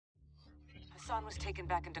Hassan was taken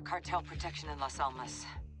back into cartel protection in Las Almas.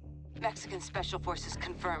 Mexican Special Forces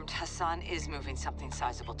confirmed Hassan is moving something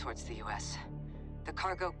sizable towards the U.S. The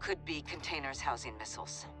cargo could be containers housing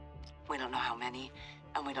missiles. We don't know how many,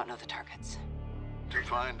 and we don't know the targets. To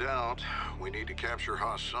find out, we need to capture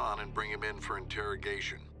Hassan and bring him in for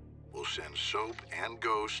interrogation. We'll send Soap and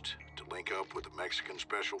Ghost to link up with the Mexican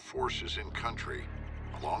Special Forces in country,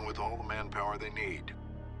 along with all the manpower they need.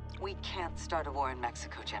 We can't start a war in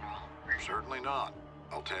Mexico, General. Certainly not.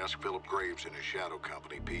 I'll task Philip Graves and his shadow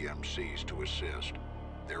company, PMCs, to assist.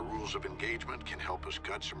 Their rules of engagement can help us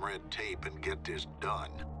cut some red tape and get this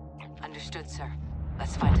done. Understood, sir.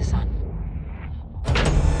 Let's find Hassan.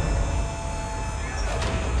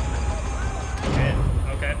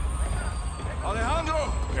 Okay.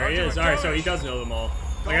 Alejandro! There he is. Alright, so he does know them all.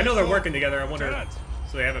 Like, I know they're working together. I wonder.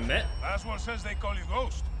 So they haven't met? Last one says they call you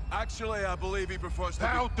Ghost. Actually, I believe he prefers to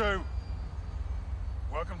That'll do.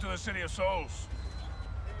 Welcome to the City of Souls.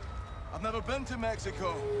 I've never been to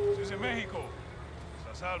Mexico. This is in Mexico.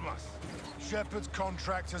 Las Almas. Shepard's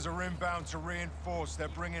contractors are inbound to reinforce. They're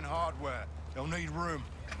bringing hardware. They'll need room.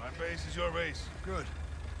 My base is your base. Good.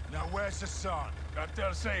 Now where's Hassan?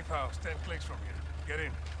 Cartel safe house, 10 clicks from here. Get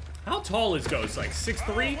in. How tall is Ghost? Like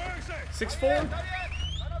 6'3"? 6'4"?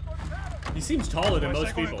 He seems taller than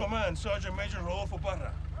most people. Command, Sergeant Major Rodolfo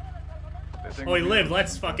Parra. Oh, he lived.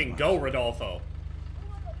 Let's fucking go, Rodolfo.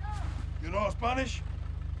 You know Spanish?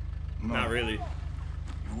 No. Not really.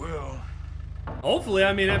 You will. Hopefully,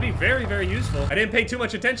 I mean, that'd be very, very useful. I didn't pay too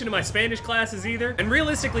much attention to my Spanish classes either. And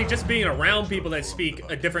realistically, just being around people that speak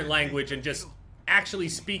a different language and just actually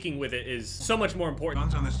speaking with it is so much more important.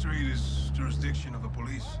 Guns on the street is jurisdiction of the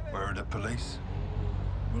police. Where are the police?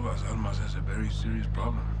 Well, Las Almas has a very serious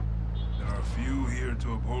problem. There are few here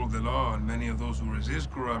to uphold the law, and many of those who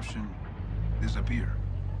resist corruption disappear.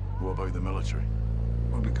 What about the military?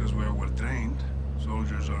 Well, because we're well trained,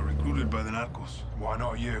 soldiers are recruited by the narcos. Why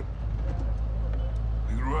not you?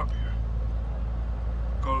 We grew up here.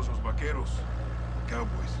 Call us los vaqueros,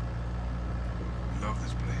 cowboys. We love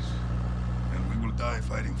this place, and we will die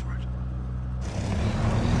fighting for it.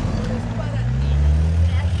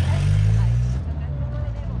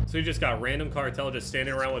 So you just got random cartel just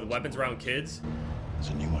standing around with weapons around kids? There's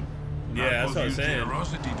a new one. Yeah, that's what I'm saying.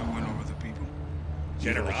 Generosity to win over the people.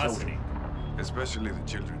 Generosity. Especially the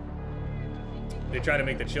children. They try to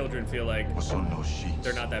make the children feel like What's on those sheets?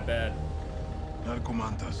 they're not that bad.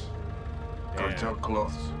 Narcomantas. Cartel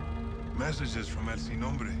cloths. Messages from El Sin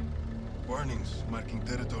Nombre. Warnings marking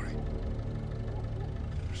territory.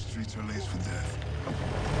 The streets are laced with death.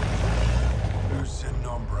 Who's Sin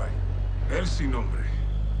Nombre? El Sin Nombre.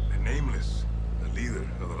 The nameless. The leader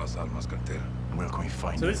of the Las Almas cartel. Where can we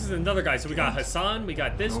find So him? this is another guy. So we got Hassan, we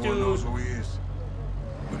got this No one knows dude. who he is.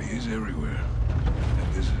 But he is everywhere.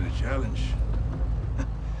 And this is a challenge.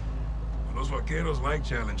 Los vaqueros like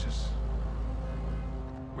challenges.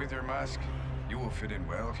 With your mask, you will fit in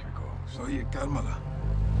well if you go. So you cálmala.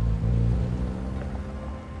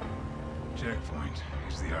 Checkpoint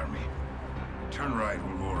is the army. Turn right,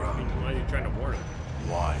 we'll go around. Why are you trying to warn him?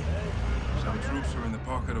 Why? Some troops are in the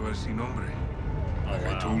pocket of El Sin Nombre. Like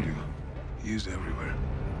I told you, he is everywhere.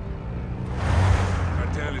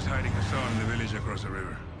 Cartel is hiding Hassan in the village across the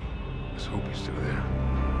river. Let's hope he's still there.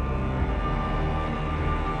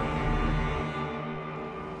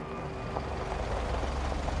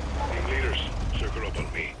 Team leaders, circle up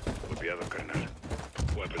on me. Copiado, carnal.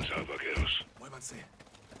 Weapons out, vaqueros. Muévanse.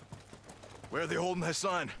 Where are they holding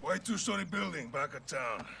Hassan? White two-story building back of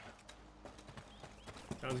town.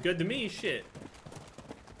 Sounds good to me, shit.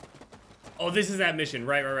 Oh, this is that mission.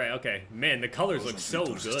 Right, okay. Man, the colors look so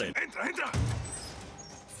good. Entra, entra!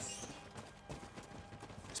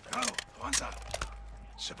 Esperado, avanza.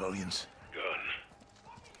 Civilians. Gun.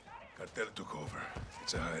 Cartel took over.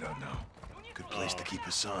 It's a hideout now. Good place to keep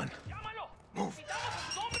Hassan. Move.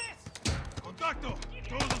 Contacto!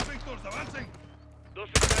 Todos los Victors, avancen! Dos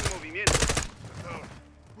están en movimiento. Down.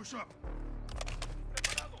 Push up.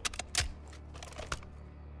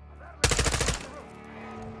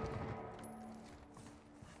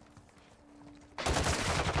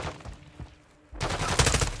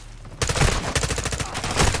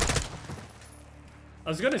 I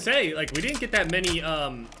was gonna say, like, we didn't get that many,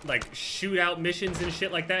 like, shootout missions and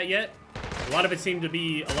shit like that yet. A lot of it seemed to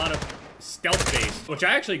be a lot of stealth-based, which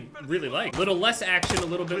I actually really like. A little less action, a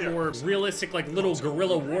little bit more realistic, like, little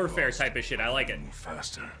guerrilla warfare type of shit. I like it. Move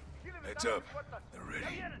faster. Heads up. They're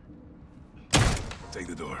ready. Take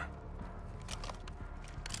the door.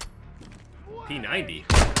 P90.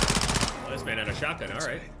 Oh, this man had a shotgun,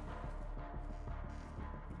 alright.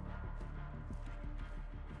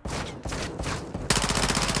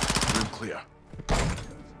 Room clear.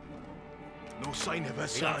 No sign of He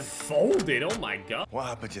Hassan. got folded. Oh my god. What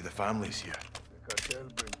happened to the families here? The cartel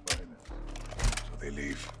brings violence, so they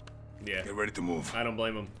leave. Yeah. Get ready to move. I don't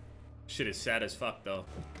blame him. Shit is sad as fuck though.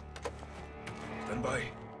 Stand by.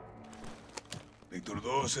 Víctor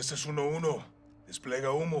 2, este es 1-1.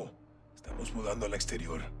 Desplega humo. Estamos mudando al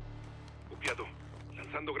exterior. Copiado.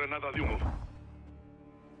 Lanzando granada de humo.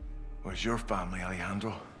 Where's your family,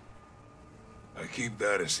 Alejandro? I keep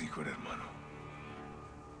that a secret, hermano.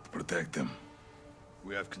 Protect them.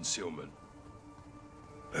 We have concealment.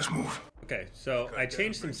 Let's move. Okay, so I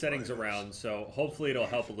changed some settings around, so hopefully it'll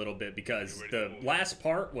help a little bit because the last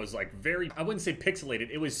part was like very, I wouldn't say pixelated,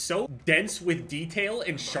 it was so dense with detail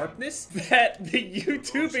and sharpness that the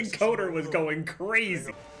YouTube encoder was going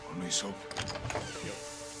crazy. On me, Soap.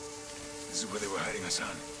 This is where they were hiding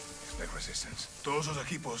Hassan. Expect resistance. Todos los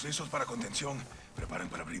equipos listos para contención. Preparen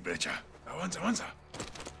para abrir brecha. Avanza, avanza.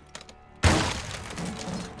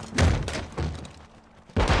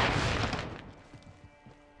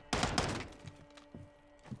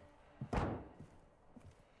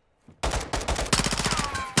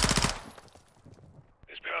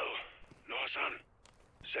 Esperado. No Hassan.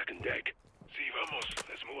 Second deck. Sí, vamos.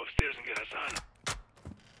 Let's move upstairs and get Hassan.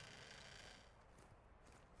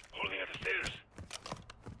 Holding at the stairs.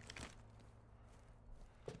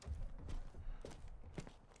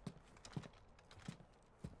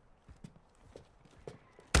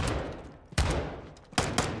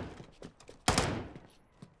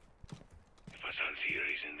 If Hassan's here,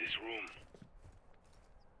 he's in this room.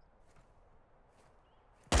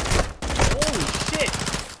 Holy shit!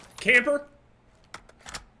 Camper?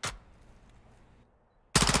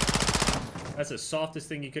 That's the softest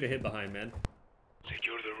thing you could have hid behind, man.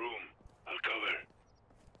 Secure the room. I'll cover.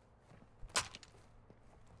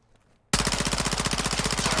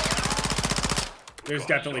 There's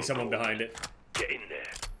definitely someone behind it. Get in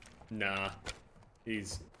there. Nah.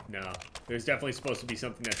 No. There's definitely supposed to be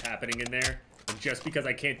something that's happening in there. And just because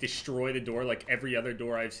I can't destroy the door like every other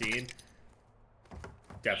door I've seen,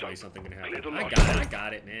 definitely something gonna happen. I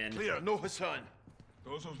got it, man. Clear, no Hassan.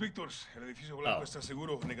 Todos los Víctors. El edificio blanco está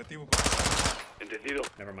seguro. Negativo. Entendido.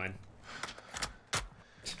 Never mind.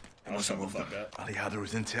 I was something fucked up.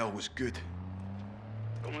 Alejandro's intel was good.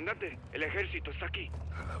 Comandante, el ejército está aquí.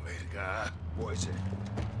 A la verga. What is it?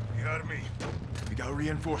 The army. We got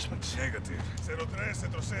reinforcements. Negative. 03,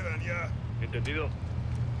 retrocedan ya. Entendido.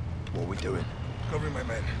 What are we doing? Covering my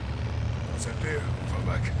men. Once I'm there, fall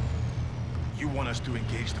back. You want us to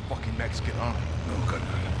engage the fucking Mexican army? No, Colonel.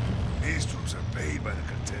 These troops are paid by the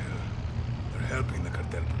cartel. They're helping the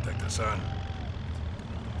cartel protect Hassan.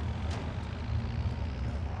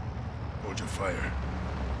 Hold your fire.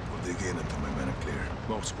 We'll dig in until my men are clear.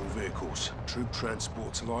 Multiple vehicles, troop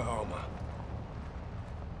transports, light armor.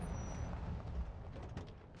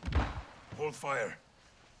 Hold fire.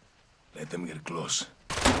 Let them get close.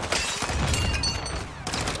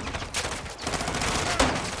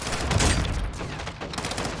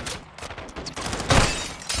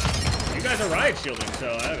 You guys are riot shielding,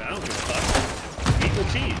 so I don't give a fuck. Equal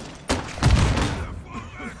cheese.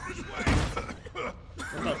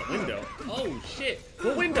 What about the window? Oh shit!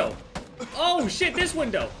 What window? Oh shit! This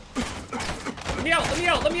window! Let me out! Let me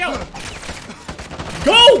out! Let me out!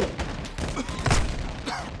 Go!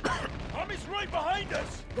 Army's right behind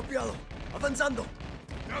us! Copiado. Avanzando.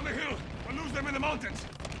 Down the hill. We'll lose them in the mountains.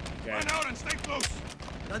 Okay. Run out and stay close.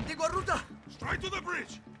 La antigua ruta. Straight to the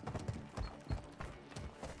bridge.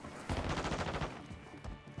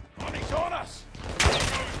 Army's on us.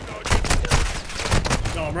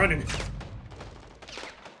 No, I'm running.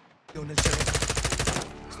 Yo en el cerebro.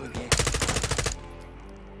 Estoy bien.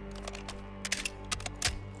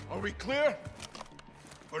 Are we clear?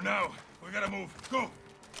 For now, we gotta move. Go.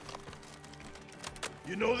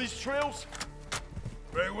 You know these trails?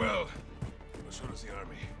 Very well. But so does the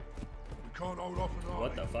army. We can't hold off and on.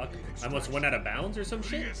 What the fuck? I almost went out of bounds or some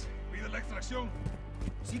shit? Rodriguez, pide la extracción.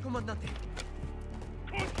 Sí, comandante.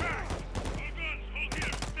 Contact! All guns, hold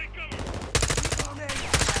here. Take cover. Stop!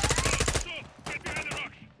 Get behind the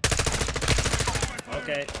rocks.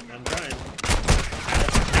 Okay, I'm trying.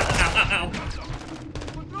 Ow, ow, ow, ow.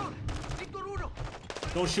 Control. Víctor 1.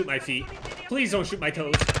 Don't shoot my feet. Please don't shoot my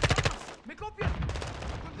toes. Me copian.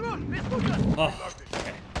 Control. Me escuchan. Oh,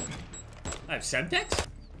 okay. I have Semtex?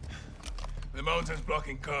 The mountains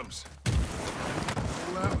blocking comms.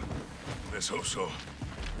 Pull out. Let's hope so.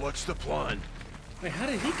 What's the plan? Wait, how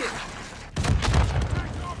did he get...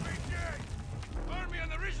 Army on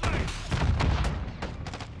the ridgeline.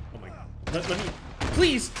 Oh my... Let me...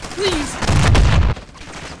 Please! Please!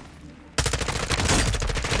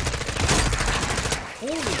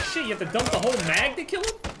 Holy shit, you have to dump the whole mag to kill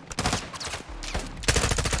him?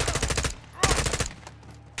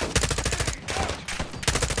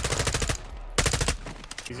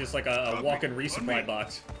 He's just like a walk-in resupply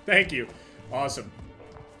box. Thank you. Awesome.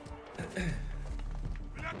 We'll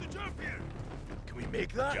have to jump here. Can we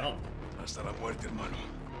make that? Jump. Hasta la muerte, hermano.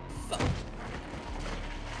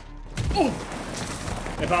 Oh!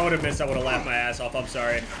 If I would have missed, I would have laughed my ass off. I'm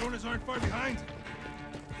sorry. Cabrones aren't far behind.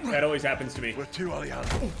 That always happens to me. Where to,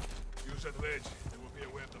 Alejandro? Use that ledge. There will be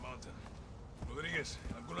a way up the mountain. Rodriguez,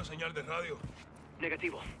 ¿alguna señal de radio?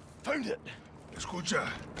 Negativo. Found it. Escucha.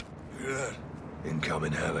 You hear that?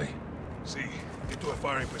 Incoming heli. See, get to a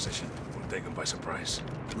firing position. We'll take them by surprise.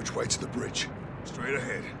 Which way to the bridge? Straight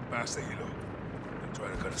ahead, past the helo. They'll try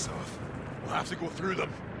to cut us off. We'll have to go through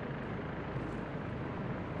them.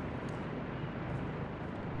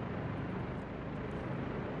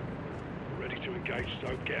 Ready to engage,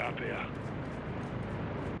 so get up here.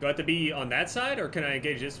 Do I have to be on that side, or can I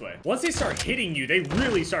engage this way? Once they start hitting you, they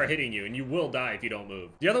really start hitting you, and you will die if you don't move.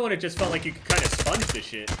 The other one, it just felt like you could kind of sponge the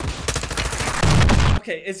shit.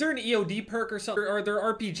 Okay, is there an EOD perk or something? Or are there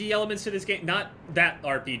RPG elements to this game? Not that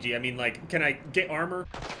RPG. I mean, like, can I get armor?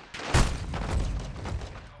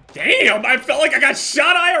 Damn, I felt like I got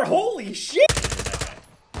shot iron. Holy shit.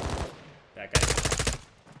 That guy.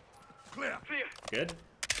 Clear. Good.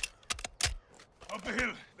 Up the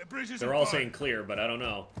hill. The bridge is They're all saying clear, but I don't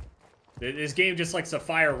know. This game just likes to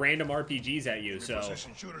fire random RPGs at you, so.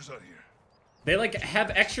 Shooters out here. They like have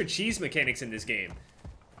extra cheese mechanics in this game.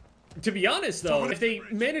 To be honest, though, if they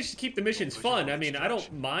manage to keep the missions fun, I mean, I don't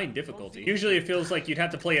mind difficulty. Usually it feels like you'd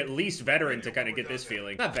have to play at least veteran to kind of get this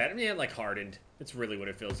feeling. Not veteran, yeah, like hardened. That's really what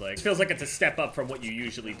it feels like. It feels like it's a step up from what you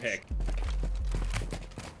usually pick.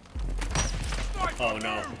 Oh,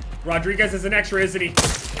 no. Rodriguez is an extra, isn't he?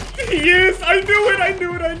 He is! I knew it! I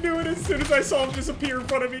knew it! I knew it as soon as I saw him disappear in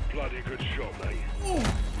front of me. Bloody good shot, mate. Ooh.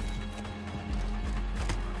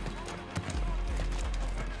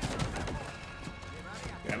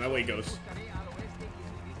 Yeah, my way goes.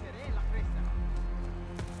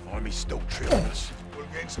 Army's still trailing us. We'll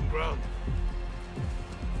gain some ground.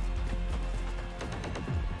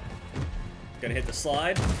 Gonna hit the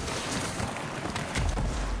slide.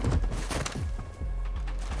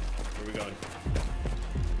 Where are we going?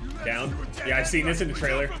 Down? Yeah, I've seen this in the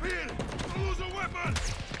trailer.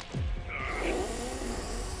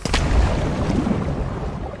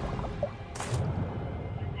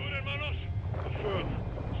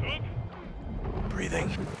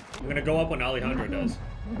 Breathing. I'm gonna go up when Alejandro does.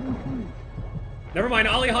 Never mind,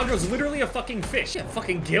 Alejandro's literally a fucking fish. Yeah,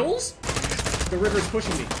 fucking gills? The river's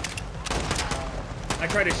pushing me. I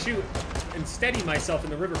try to shoot and steady myself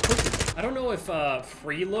and the river pushes me. I don't know if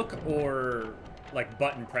free look or like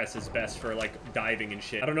button press is best for like diving and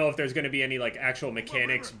shit. I don't know if there's gonna be any like actual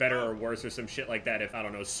mechanics better or worse or some shit like that if, I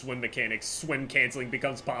don't know, swim mechanics, swim canceling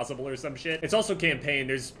becomes possible or some shit. It's also campaign.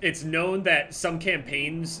 It's known that some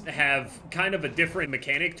campaigns have kind of a different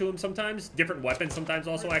mechanic to them sometimes. Different weapons sometimes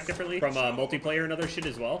also act differently from multiplayer and other shit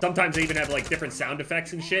as well. Sometimes they even have like different sound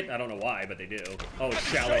effects and shit. I don't know why, but they do. Oh, it's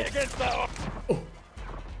shallow. Oh.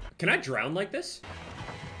 Can I drown like this?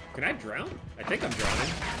 Can I drown? I think I'm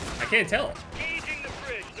drowning. I can't tell. Engaging the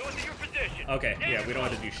bridge, north of your position. Okay, yeah, we don't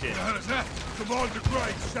have to do shit. How is that? Commander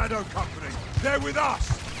Gray, Shadow Company. They're with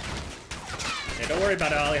us. Yeah, don't worry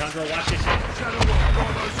about it, Alejandro. Watch this shit. Shadow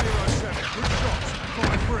 1007. Good shots.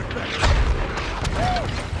 Fine for effect.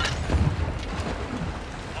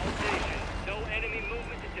 All stations, no enemy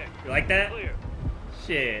movement detected. You like that? Clear.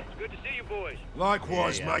 Shit. It's good to see you boys.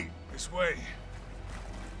 Likewise, Yeah. mate. This way.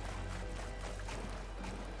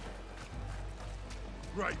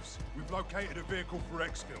 Graves, we've located a vehicle for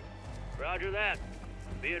exfil. Roger that.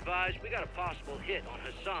 Be advised, we got a possible hit on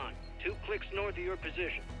Hassan, 2 clicks north of your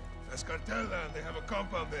position. That's cartel land. They have a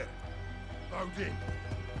compound there. Load in.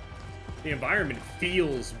 The environment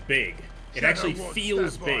feels big. It actually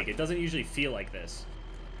feels big. It doesn't usually feel like this.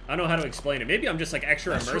 I don't know how to explain it. Maybe I'm just like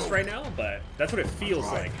extra immersed right now, but that's what it feels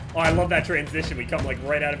like. Oh, I love that transition. We come like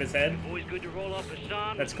right out of his head. Always good to roll up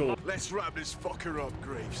Hassan. That's cool. Let's wrap this fucker up,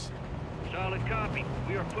 Graves. Solid copy.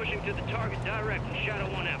 We are pushing to the target directly. Shadow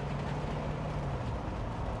 1 out.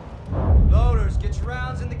 Loaders, get your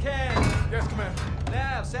rounds in the can. Yes, Commander.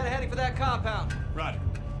 Nav, set a heading for that compound. Roger.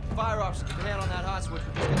 Fire officer, keep a hand on that hot switch.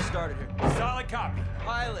 We're just getting started here. Solid copy.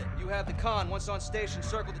 Pilot, you have the con. Once on station,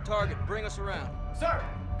 circle the target. Bring us around. Sir.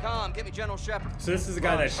 Com, get me General Shepard. So this is the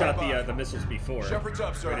guy that shot the missiles before. Shepard's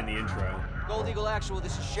up, sir. Right in the intro. Gold Eagle Actual,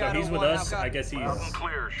 this is Shadow 1. So he's with us. How copy? I guess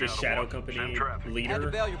he's just Shadow Company Send traffic. Had to leader.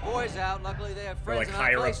 bail your boys out. Luckily, they have Or friends like in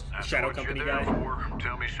higher high up places. Shadow What Company you're there guy. for.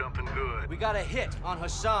 Tell me something good. We got a hit on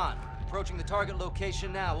Hassan. Approaching the target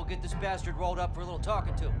location now. We'll get this bastard rolled up for a little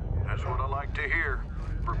talking to. That's what I like to hear.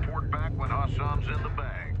 Report back when Hassan's in the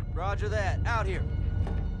bag. Roger that. Out here.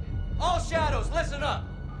 All Shadows, listen up.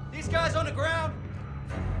 These guys on the ground,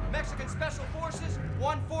 Mexican Special Forces,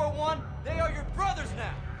 141, they are your brothers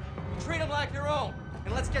now. Treat them like your own.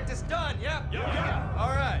 And let's get this done, yeah? Yeah. All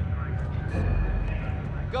right.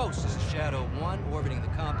 Ghost, this is Shadow 1, orbiting the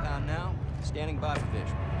compound now. Standing by for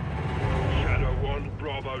visual. Shadow 1,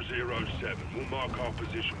 Bravo 07. We'll mark our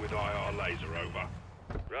position with IR laser, over.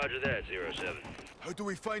 Roger that, 07. How do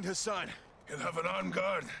we find Hassan? He'll have an armed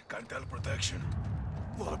guard, cartel protection.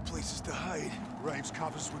 A lot of places to hide. Graves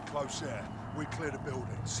covers with close air. We clear the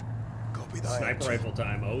buildings. Copy that. Sniper rifle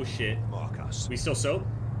time. Oh shit. Mark us. We still soap?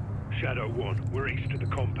 Shadow 1, we're east of the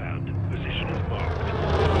compound. Position is marked.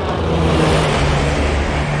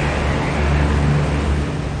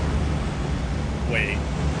 Wait.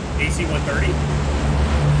 AC 130?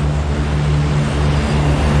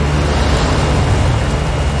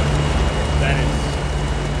 That is.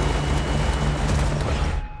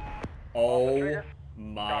 Oh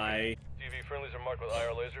my. TV friendlies are marked with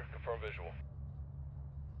IR laser. Confirm visual.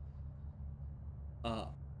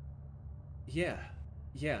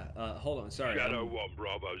 Yeah, hold on, sorry. Shadow 1,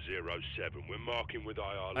 Bravo 07. We're marking with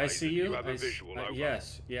IR laser. I see you. You have a visual, over.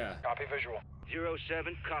 Yes, yeah. Copy visual.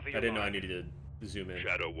 07, copy. I didn't know I needed to zoom in.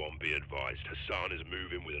 Shadow 1, be advised. Hassan is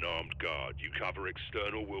moving with an armed guard. You cover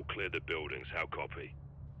external, we'll clear the buildings. How copy?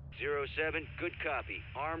 07, good copy.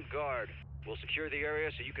 Armed guard. We'll secure the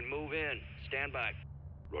area so you can move in. Stand by.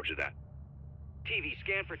 Roger that. TV,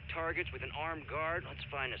 scan for targets with an armed guard. Let's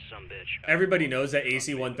find us some bitch. Everybody knows that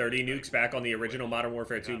AC-130 nukes back on the original Modern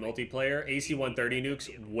Warfare 2 multiplayer. AC-130 nukes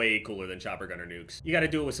way cooler than chopper gunner nukes. You gotta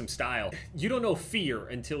do it with some style. You don't know fear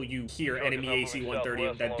until you hear enemy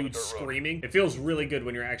AC-130, that dude screaming. It feels really good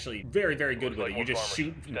when you're actually very, very good with it. You just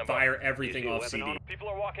shoot and fire everything off CD. People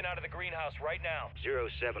are walking out of the greenhouse right now.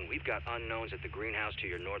 07, we've got unknowns at the greenhouse to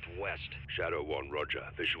your northwest. Shadow 1, roger.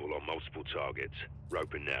 Visual on multiple targets.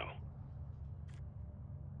 Roping now.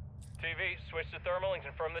 TV, switch to thermal and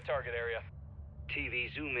confirm the target area. TV,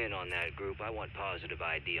 zoom in on that group. I want positive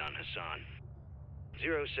ID on Hassan.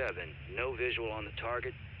 07, no visual on the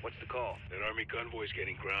target. What's the call? An army convoy's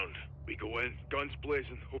getting ground. We go in, guns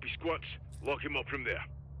blazing, hope he squats. Lock him up from there.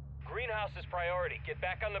 Greenhouse is priority. Get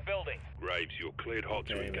back on the building. Graves, you're cleared hot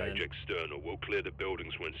to engage external. We'll clear the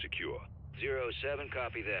buildings when secure. 07,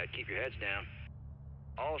 copy that. Keep your heads down.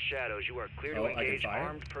 All shadows, you are clear to engage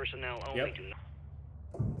armed personnel only. Yep.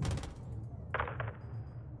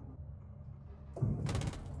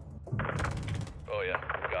 Oh yeah,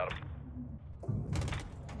 got him.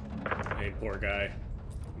 Hey, poor guy.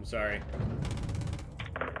 I'm sorry.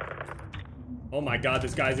 Oh my god,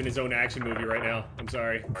 this guy's in his own action movie right now. I'm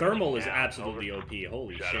sorry. Thermal is absolutely OP.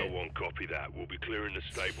 Holy shit. Shadow 1, copy that. We'll be clearing the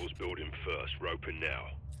stables building first. Roping now.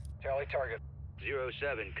 Tally target.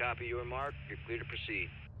 07, copy your mark. You're clear to proceed.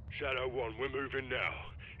 Shadow 1, we're moving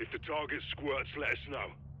now. If the target squirts, let us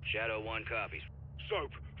know. Shadow 1 copies.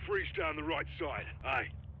 Soap, freeze down the right side. Aye.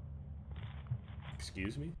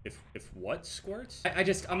 Excuse me? If what squirts?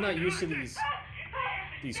 I'm not used to these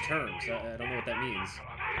terms. I don't know what that means.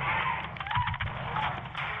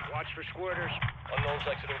 Watch for squirters. Unknowns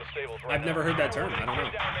exiting the stables right I've never heard that term. I don't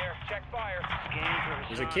know. Down there. Check fire.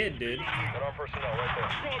 There's a kid, dude. Got armed personnel right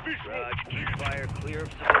there. Raj, keep fire clear of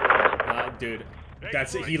civilians. Dude.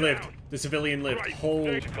 That's it. He lived. The civilian lived.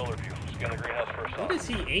 Holy. Color view. Scan the greenhouse first. What is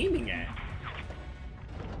he aiming at?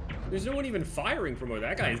 There's no one even firing from over.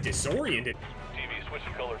 That guy is disoriented. TV, switch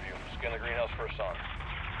to color view. Scan the greenhouse first on.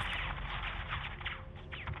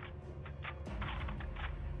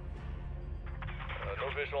 No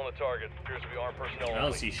visual on the target. Appears to be armed personnel only. I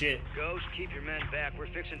don't see shit. Ghost, keep your men back. We're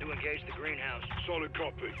fixing to engage the greenhouse. Solid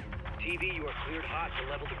copy. TV, you are cleared hot to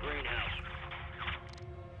level the greenhouse.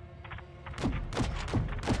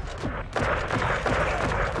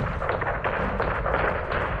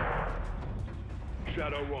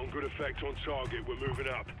 Shadow 1, good effect on target. We're moving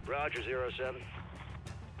up. Roger, 07.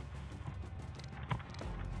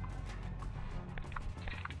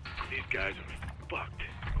 These guys are fucked.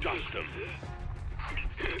 Dust them.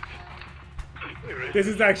 This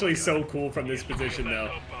is actually so cool from this position,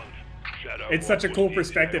 though. It's such a cool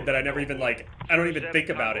perspective that I never even, I don't even think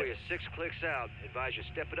about it. 6 clicks out. Advise you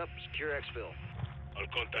step it up, secure exfil. I'll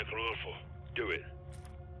contact Rodolfo. Do it.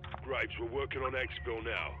 Graves, we're working on exfil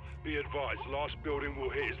now. Be advised, last building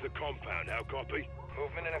we'll hit is the compound. How copy?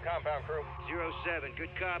 Movement in a compound, crew. 07,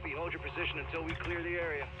 good copy. Hold your position until we clear the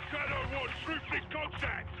area. Shadow 1, troops in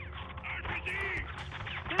contact! RPG!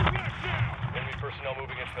 Move left now! Enemy personnel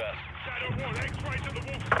moving in fast. Shadow 1, X-ray to the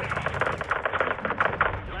wolf tower!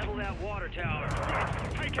 Level that water tower.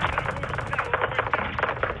 Take out that wolf tower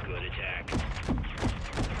window! Good attack.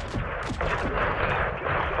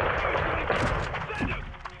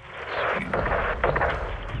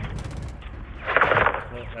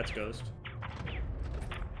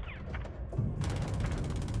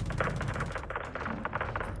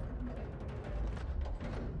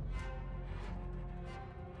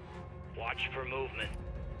 Watch for movement.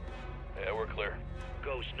 Yeah, we're clear.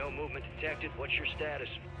 Ghost, no movement detected. What's your status?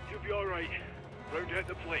 You'll be alright. Round at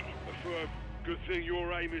the plate. Affirm. Good thing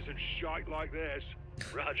your aim isn't shite like theirs.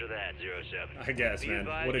 Roger that, 07. I guess, Be man.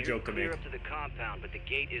 advised, What a you're joke to clear make. up to the compound, but the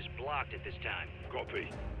gate is blocked at this time. Copy.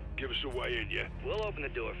 Give us a way in, yeah? We'll open the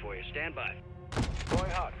door for you. Stand by. Going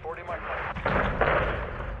hot, 40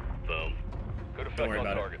 microns. Boom. Good Don't effect worry on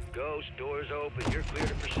about target. Ghost, doors open. You're clear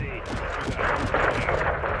to proceed.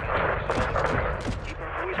 Keep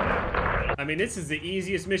our voice back. I mean, this is the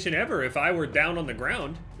easiest mission ever if I were down on the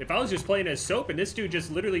ground. If I was just playing as Soap and this dude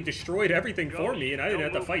just literally destroyed everything for me and I didn't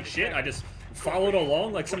have to fight shit, I just followed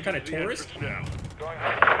along like some kind of tourist.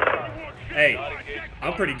 Hey,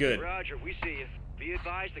 I'm pretty good. Roger, we see you. Be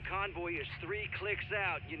advised, the convoy is 3 clicks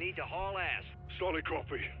out. You need to haul ass. Solid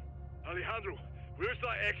copy. Alejandro, where's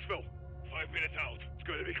that exfil? 5 minutes out. It's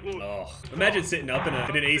going to be close. Oh, imagine sitting up in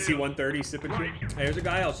an AC-130 sipping shit. Hey, there's a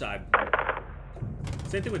guy outside.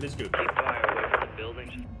 Same thing with this dude. Keep fire away from the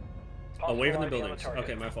buildings. Away from the buildings.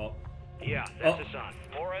 Okay, my fault. Yeah, that's Hassan.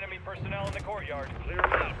 More enemy personnel in the courtyard. Clear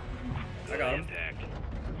him out. I got him. Impact.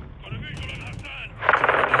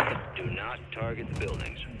 Do not target the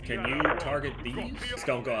buildings. Can you target these? Just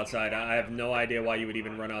don't go outside. I have no idea why you would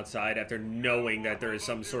even run outside after knowing that there is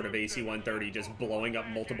some sort of AC-130 just blowing up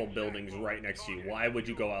multiple buildings right next to you. Why would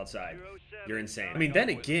you go outside? You're insane. I mean, then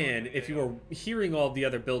again, if you were hearing all the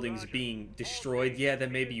other buildings being destroyed, yeah,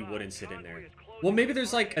 then maybe you wouldn't sit in there. Well, maybe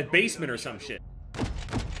there's like a basement or some shit.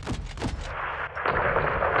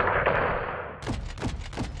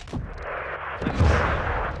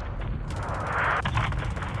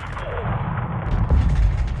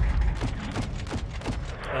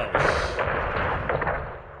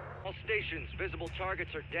 Visible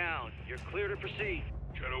targets are down. You're clear to proceed.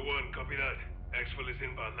 Shadow 1, copy that. Exfil is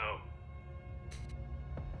inbound now.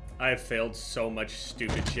 I have failed so much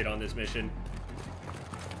stupid shit on this mission.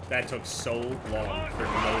 That took so long for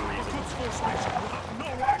no reason.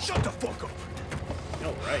 No, shut the fuck up.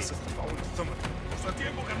 No, right. Nuestro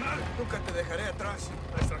tiempo, carnal. Nunca te dejaré atrás.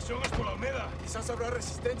 La extracción es por la Almeda. Quizás habrá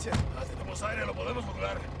resistencia. Tenemos aire, lo podemos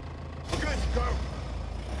lograr. Okay, go.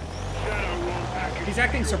 He's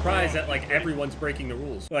acting surprised that like everyone's breaking the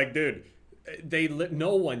rules. Like, dude,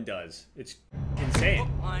 no one does. It's insane. Hook,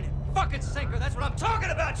 line, and fucking sinker. That's what I'm talking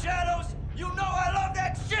about, Shadows. You know I love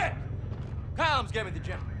that shit. Comms, get me the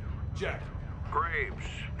gem. Jack. Graves,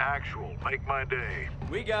 actual, make my day.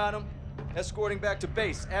 We got him. Escorting back to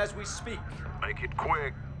base as we speak. Make it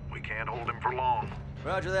quick. We can't hold him for long.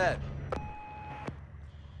 Roger that.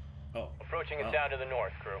 Oh. Approaching it down to the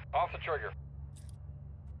north, crew. Off the trigger.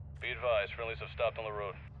 Be advised, friendlies have stopped on the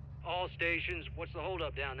road. All stations, what's the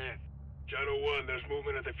holdup down there? Shadow 1, there's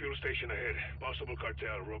movement at the fuel station ahead. Possible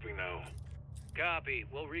cartel, roping now. Copy.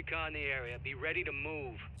 We'll recon the area. Be ready to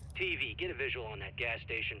move. TV, get a visual on that gas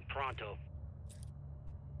station. Pronto.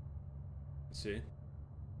 Let's see.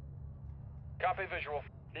 Copy visual.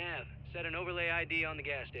 Nav, set an overlay ID on the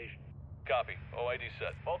gas station. Copy. OID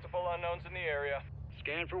set. Multiple unknowns in the area.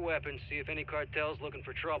 Scan for weapons, see if any cartel's looking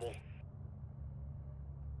for trouble.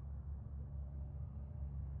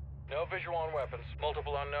 No visual on weapons.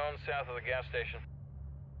 Multiple unknowns south of the gas station.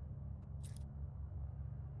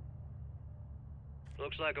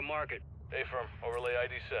 Looks like a market. A-firm. Overlay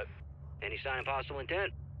ID set. Any sign of hostile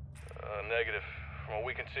intent? Negative. From what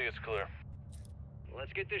we can see, it's clear.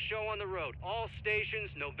 Let's get this show on the road. All stations,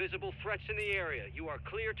 no visible threats in the area. You are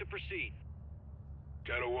clear to proceed.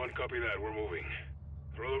 Shadow 1, copy that. We're moving.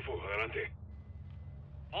 Rodolfo, adelante.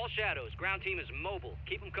 All Shadows, ground team is mobile.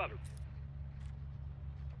 Keep them covered.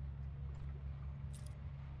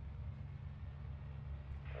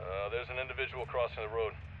 There's an individual crossing the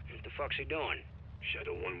road. What the fuck's he doing?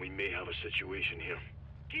 Shadow 1, we may have a situation here.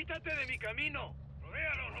 Quítate de mi camino.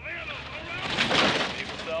 Rodéalo.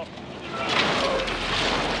 Vehicle south.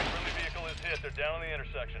 Friendly vehicle is hit. They're down on the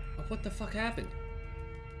intersection. What the fuck happened?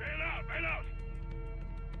 Bail out.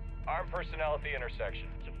 Armed personnel at the intersection.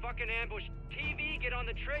 It's a fucking ambush. TV, get on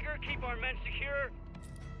the trigger. Keep our men secure.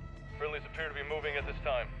 Friendlies appear to be moving at this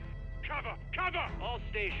time. Cover! All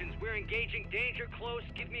stations, we're engaging danger close.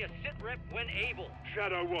 Give me a sit rep when able.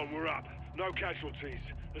 Shadow 1, we're up. No casualties.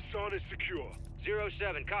 Hassan is secure.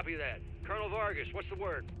 07, copy that. Colonel Vargas, what's the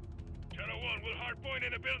word? Shadow 1, we'll hardpoint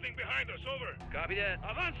in a building behind us. Over. Copy that.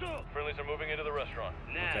 Avanzo! Friendlies are moving into the restaurant.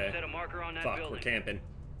 Nav, Okay. set a marker on that Fuck, building. we're camping.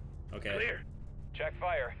 Okay. Clear. Check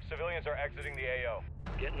fire. Civilians are exiting the AO.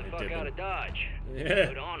 Getting the They're fuck dipping. out of Dodge. Yeah.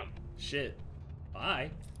 Good on them. Shit. Bye.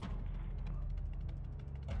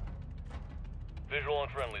 Visual on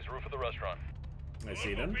friendlies. Roof of the restaurant. I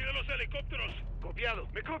see them. Pide los helicópteros. Copiado.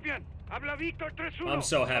 ¿Me copian? Habla Víctor 3-1. I'm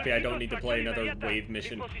so happy I don't need to play another wave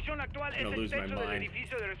mission. I'm gonna lose my mind.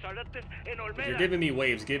 If you're giving me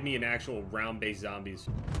waves, give me an actual round-based zombies.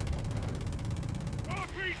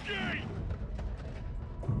 RPG!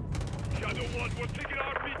 Shadow 1, we're taking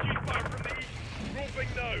RPG fire from the east. Roving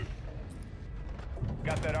now.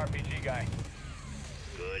 Got that RPG guy.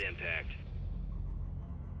 Good impact.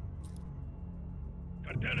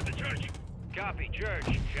 Got down at the church. Copy, church.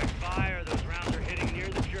 Check fire. Those rounds are hitting near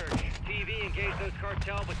the church. TV, engage those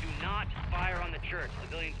cartel, but do not fire on the church.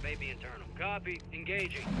 Civilians may be internal. Copy,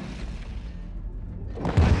 engaging.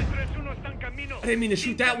 I didn't mean to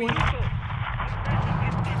shoot that one. 5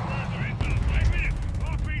 minutes.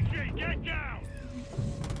 RPG, get down.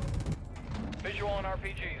 Visual on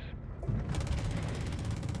RPGs.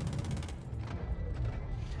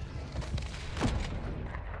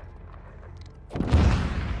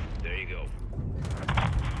 There you go.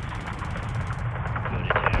 Good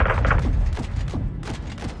attack.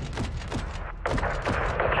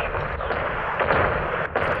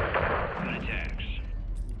 Good attacks.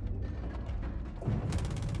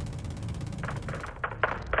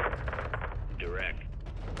 Direct.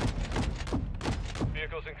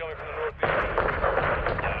 Vehicles incoming from the northeast.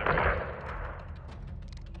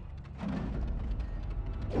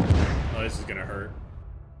 Oh, this is gonna hurt.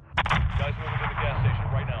 Guys moving to the gas station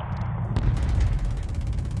right now.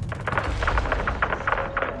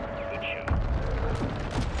 Good shoot.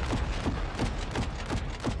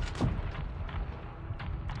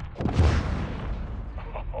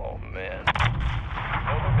 Oh, man.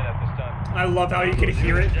 No movement at this time. I love how you can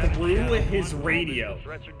hear it through his radio.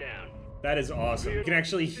 Threats are down. That is awesome. You can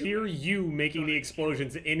actually hear you making the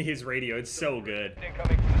explosions in his radio. It's so good.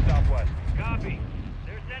 Incoming from the southwest. Copy.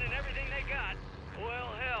 They're sending everything they got.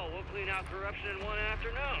 Well, hell, we'll clean out corruption in one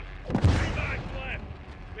afternoon. 3 bags left.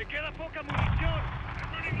 Me queda poca munición.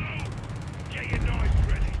 I'm running low. Get your knives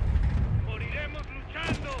ready. Moriremos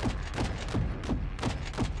luchando.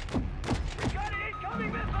 We got an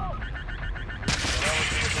incoming missile!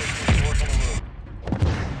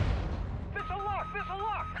 Missile lock! Missile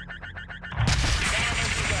lock!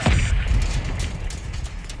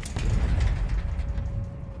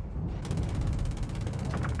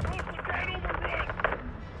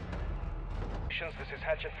 This is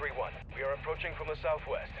Hatchet 3-1. We are approaching from the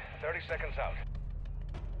southwest. 30 seconds out.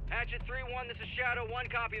 Hatchet 3-1, this is Shadow 1,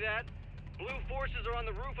 copy that. Blue forces are on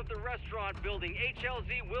the roof of the restaurant building.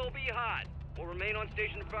 HLZ will be hot. We'll remain on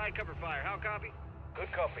station to provide cover fire. How copy?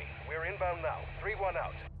 Good copy. We're inbound now. 3-1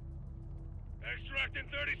 out. Extract in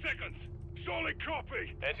 30 seconds. Solid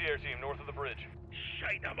copy. Anti-air team north of the bridge.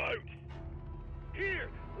 Shite them out. Here,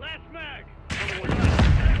 last mag. North!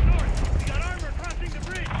 We got armor crossing the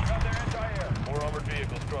bridge! Got their anti-air. More armored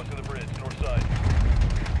vehicles crossing the bridge, north side.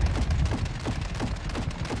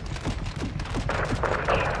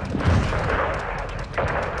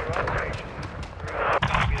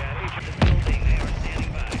 Copy that. Agent of the building, they are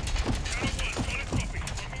standing by. Shadow 1, solid copy.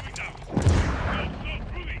 We're moving now. Go,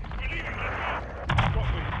 moving. We're leaving. Let's go.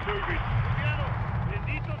 Copy, moving. Copiado!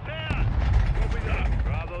 Bendito sea! Copy that.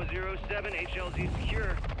 Bravo 07, HLZ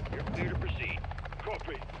secure. You're clear to proceed.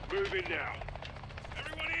 Copy. Moving now.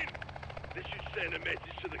 Everyone in. This should send a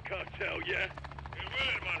message to the cartel, yeah? It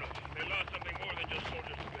will, hermano. They lost something more than just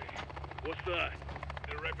soldiers today. What's that?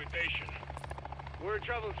 Their reputation. Word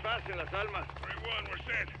travels fast in Las Almas. 3-1, we're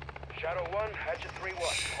set. Shadow 1, Hatchet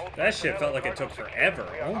 3-1. That shit felt like it took forever.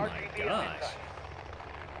 Oh my gosh.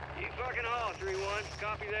 Keep fucking haul, 3-1.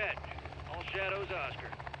 Copy that. All shadows, Oscar.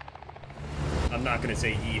 I'm not gonna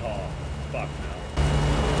say yeehaw. Fuck no.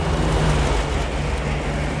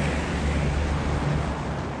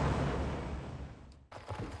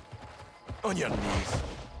 On your knees.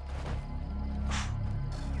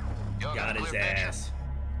 Got his ass.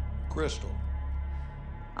 Crystal.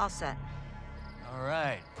 All set. All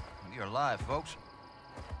right. You're alive, folks.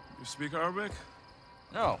 You speak Arabic?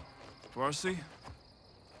 No. Farsi?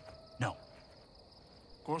 No.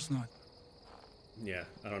 Of course not. Yeah,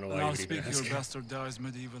 I don't know Then why I'll you would even speak your ask. bastardized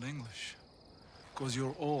medieval English. Because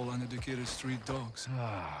you're all uneducated street dogs.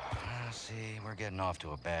 See, we're getting off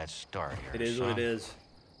to a bad start here. It is what it is.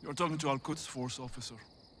 You're talking to Al-Quds Force officer.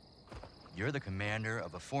 You're the commander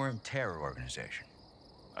of a foreign terror organization.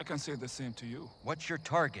 I can say the same to you. What's your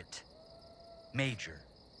target? Major.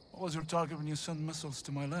 What was your target when you sent missiles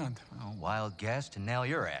to my land? Oh, wild guess to nail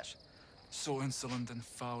your ass. So insolent and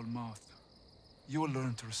foul-mouthed. You will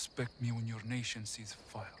learn to respect me when your nation sees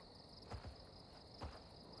fire.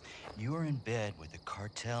 You are in bed with the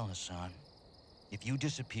cartel, Hassan. If you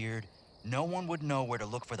disappeared, no one would know where to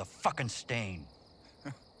look for the fucking stain.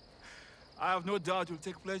 I have no doubt you'll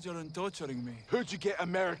take pleasure in torturing me. Who'd you get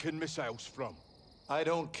American missiles from? I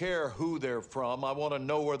don't care who they're from. I want to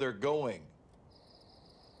know where they're going.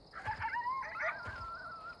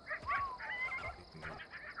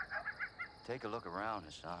 Take a look around,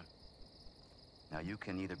 Hassan. Now you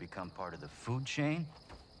can either become part of the food chain,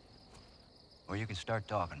 or you can start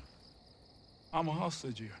talking. I'm a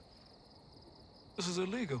hostage here. This is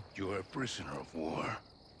illegal. You're a prisoner of war.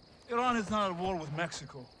 Iran is not at war with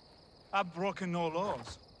Mexico. I've broken no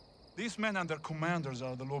laws. These men and their commanders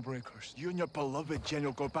are the lawbreakers. You and your beloved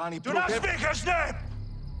General Gobani Do not speak his name!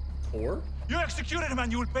 Or? You executed him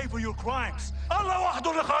and you will pay for your crimes. Allah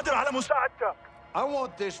wahdu qadir ala musa'adak. I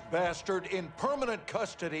want this bastard in permanent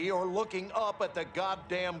custody or looking up at the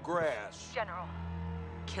goddamn grass. General,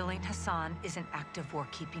 killing Hassan is an act of war.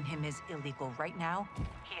 Keeping him is illegal. Right now,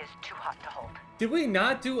 he is too hot to hold. Did we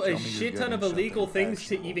not do a shit ton of illegal things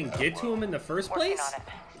to even get to him in the first place?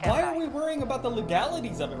 Why are we worrying about the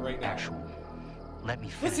legalities of it right now? Let me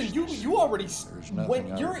finish. Listen, you already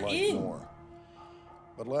When you're in. More.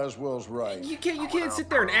 But Laswell's right. You can't sit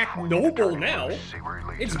there and act noble now.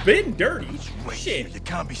 It's been dirty. Shit. You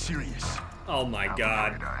can't be serious. Oh my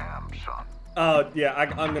god. Yeah,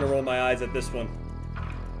 I'm gonna roll my eyes at this one.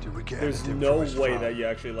 There's no way that you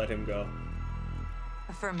actually let him go.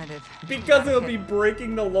 Affirmative. Because it would be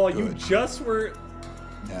breaking the law. You just were.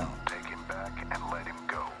 Now, take him back and let him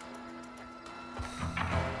go.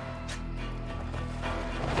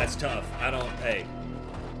 That's tough. I don't. Hey.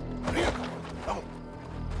 Oh.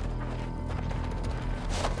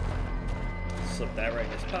 Slip that right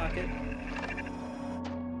in his pocket.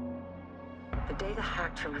 The data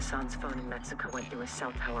hacked from Hassan's phone in Mexico went through a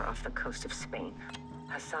cell tower off the coast of Spain.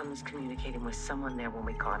 Hassan was communicating with someone there when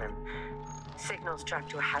we caught him. Signals tracked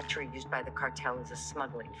to a hatchery used by the cartel as a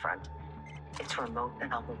smuggling front. It's remote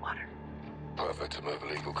and on the water. Perfect to move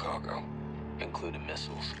illegal cargo, including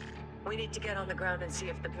missiles. We need to get on the ground and see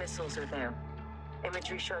if the missiles are there.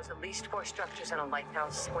 Imagery shows at least 4 structures and a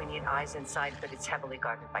lighthouse. We need eyes inside, but it's heavily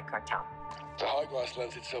guarded by cartel. The high grass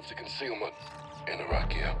lends itself to concealment in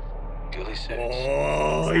Iraq here. Ghillied says.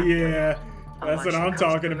 Oh yeah, that's what I'm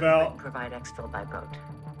talking about. Provide exfil by boat.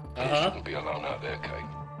 You shouldn't be alone out there, Kate.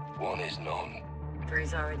 1 is none.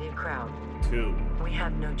 3's already a crowd. 2. We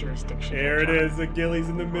have no jurisdiction. There it is, the Ghillies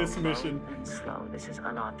in the miss mission. Slow. This is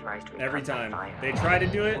unauthorized. Every time they try to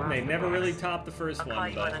do it, and they never really top the first one.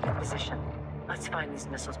 I'll call you in a good position. Let's find these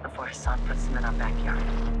missiles before Hassan puts them in our backyard.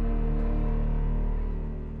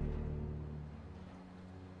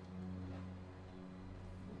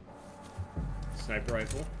 Sniper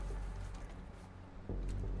rifle.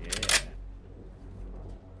 Yeah.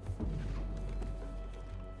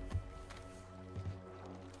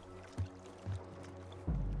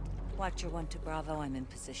 Watcher 1 to Bravo, I'm in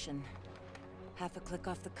position. Half a click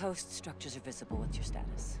off the coast, structures are visible. What's your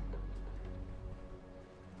status?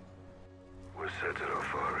 We're set at our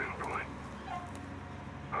firing point.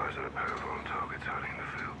 Eyes on a pair of armed targets hiding in the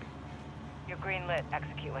field. You're green lit.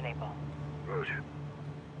 Execute when able. Roger.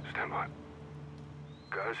 Stand by.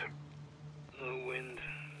 Guys? Low wind.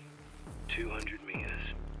 200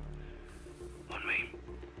 meters. On me.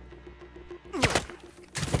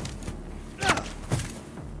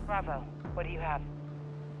 Bravo. What do you have?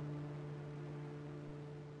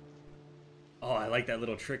 Oh, I like that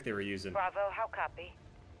little trick they were using. Bravo, how copy?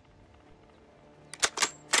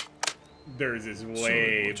 Theirs is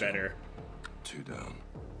way better. 2 down.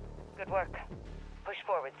 Good work. Push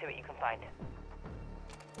forward, see what you can find.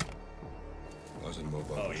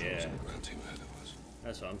 Oh yeah.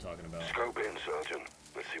 That's what I'm talking about. Scope in, Sergeant.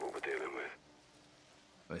 Let's see what we're dealing with.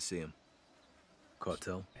 I see him.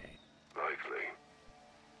 Cartel? Likely.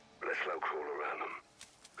 Let's slow crawl around them.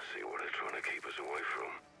 See what they're trying to keep us away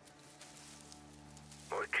from.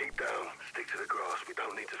 All right, keep down. Stick to the grass. We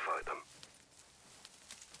don't need to fight them.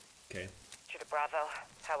 Okay. Shoot a Bravo.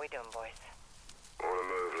 How we doing, boys? On the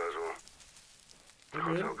move, Laswell.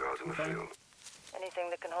 Cartel guards in the field. Anything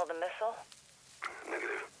that can hold a missile?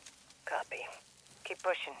 Negative. Copy. Keep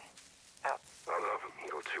pushing. Out. I'll have him.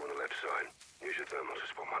 You got 2 on the left side. Use your thermal to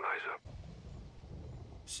spot my laser.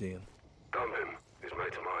 See him. Dump him. He's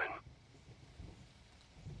mate to mine.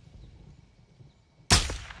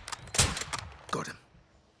 Got him.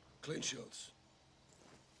 Clean shots.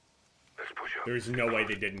 Let's push up. There's no way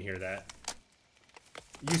they didn't hear that.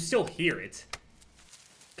 You still hear it.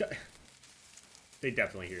 They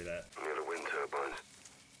definitely hear that. Near the wind turbines.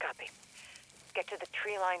 Copy. Get to the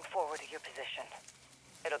tree line forward of your position.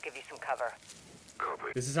 It'll give you some cover.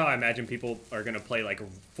 Copy. This is how I imagine people are going to play like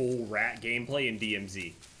full rat gameplay in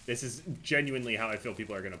DMZ. This is genuinely how I feel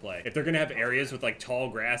people are going to play. If they're going to have areas with like tall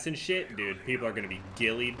grass and shit, dude, people are going to be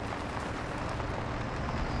ghillied.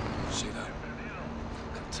 See that?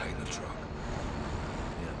 Container truck.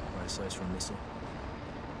 Yeah, right size for a missile.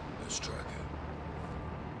 Let's track it.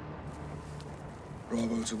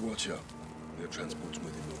 Bravo to Watcher. We have transports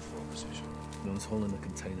moving north for our position. One's holding the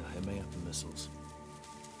container. It may have the missiles.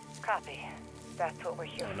 Copy. That's what we're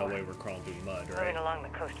here for. No way we're crawling through mud, right? Moving along the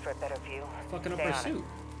coast for a better view. Fucking up Stay our on it. suit.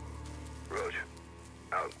 Roger.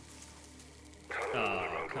 Out. Tunnel Oh,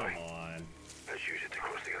 on the come roadway. on. Let's use it to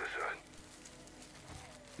cross the other side.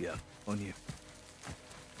 Yeah, on you.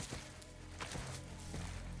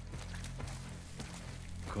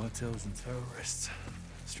 Cartels and terrorists.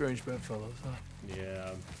 Strange bedfellows, huh?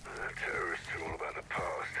 Yeah. Terrorists are all about the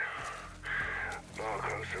past.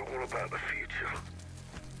 Narcos are all about the future.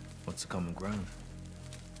 What's the common ground?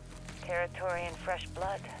 Territory and fresh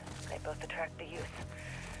blood. They both attract the youth.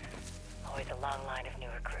 Always a long line of new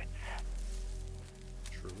recruits.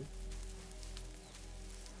 True.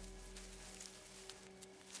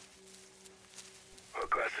 Our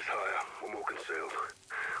glass is higher. We're more concealed.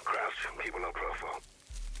 Crouch and keep a low profile.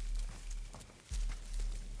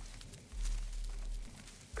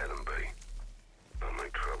 Let them be. They'll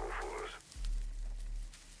make trouble for us.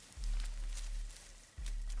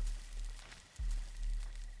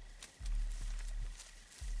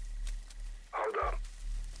 Hold up.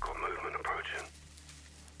 Got movement approaching.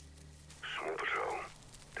 Small patrol.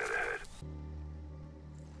 Dead ahead.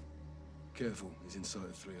 Careful, he's in sight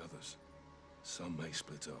of 3 others. Some may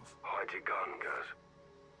split off. Hide your gun, Gaz.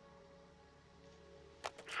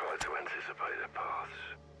 Try to anticipate their paths.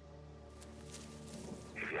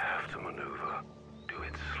 If you have to maneuver, do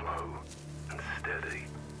it slow and steady.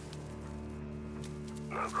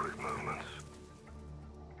 No quick movements.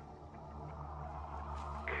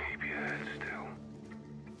 Keep your head still.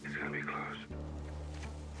 It's gonna be close.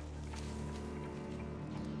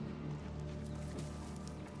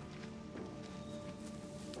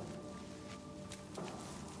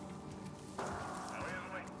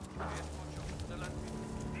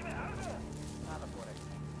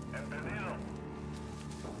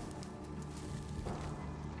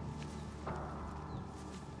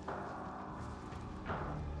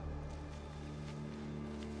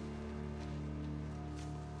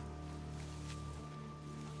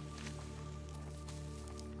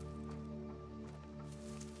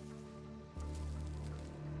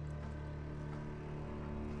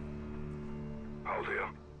 Hold here.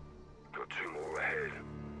 Got 2 more ahead.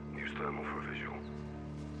 Use thermal for a visual.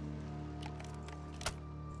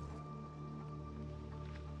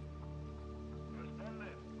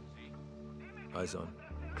 Eyes on.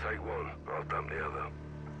 Take one, I'll dump the other.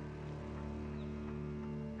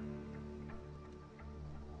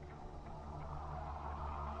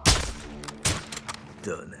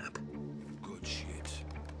 Done up. Good shit.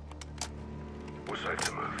 We're safe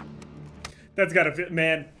to move. That's gotta fit,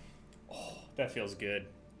 man. Oh, that feels good.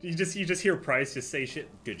 You just hear Price just say shit.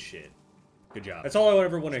 Good shit. Good job. That's all I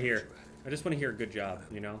ever want to hear. I just want to hear a good job.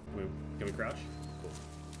 You know? Can we crouch? Cool.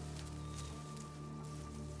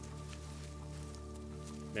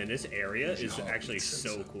 Man, this area is actually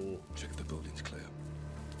so cool. Check if the building's clear.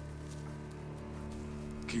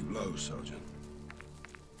 Keep low, Sergeant.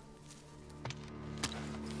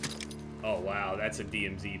 Oh wow, that's a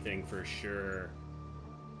DMZ thing for sure.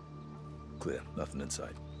 Clear. Nothing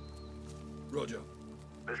inside. Roger.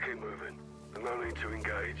 Let's keep moving. There's no need to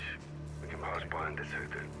engage. We can pass by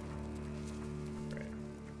undetected. Right.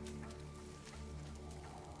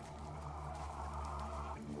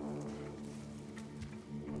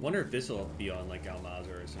 I wonder if this will be on like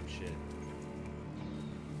Almazar or some shit.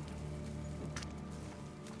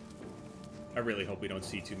 I really hope we don't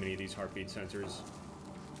see too many of these heartbeat sensors.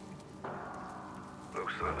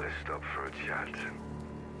 Looks like they stopped for a chat.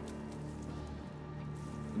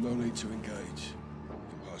 No need to engage. We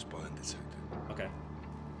can pass by undetected. Okay.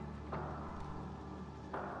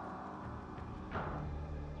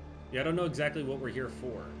 Yeah, I don't know exactly what we're here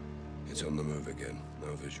for. It's on the move again.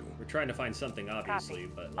 No visual. We're trying to find something, obviously,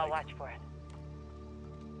 Copy. but I'll like... watch for it.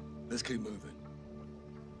 Let's keep moving.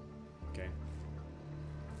 Okay.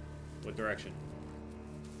 What direction?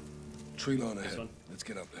 Tree line This ahead. one? Let's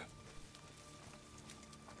get up there.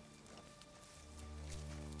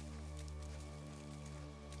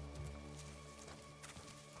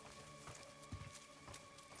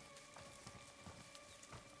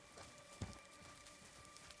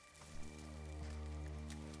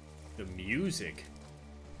 The music.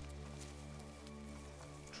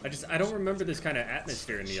 I don't remember this kind of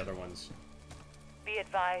atmosphere in the other ones. Be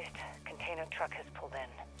advised, container truck has pulled in.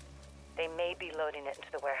 They may be loading it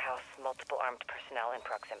into the warehouse. Multiple armed personnel in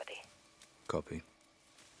proximity. Copy.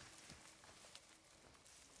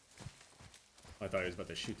 I thought he was about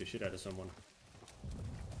to shoot the shit out of someone.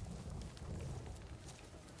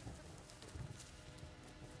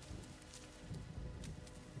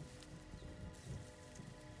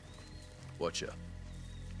 Watcher.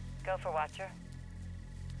 Go for Watcher.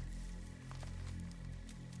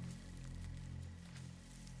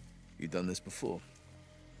 You done this before?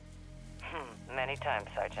 Many times,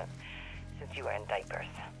 Sergeant. Since you were in diapers.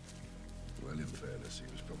 Well, in fairness,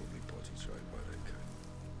 he was probably potty trained by then, Kate.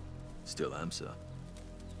 Still am, sir.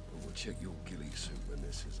 Well, we'll check your ghillie suit when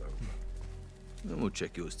this is over. Then we'll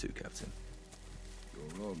check yours too, Captain.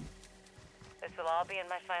 You're on. This will all be in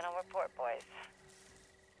my final report, boys.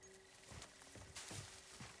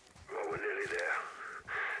 Well, we're nearly there.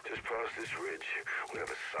 Just past this ridge, we have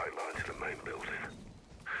a sight line to the main building.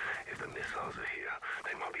 If the missiles are here,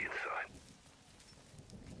 they might be inside.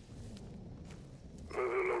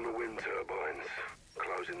 Moving along the wind turbines,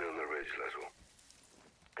 closing in on the ridge, Laswell.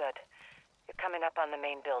 Good. You're coming up on the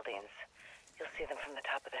main buildings. You'll see them from the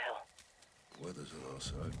top of the hill. Weather's on our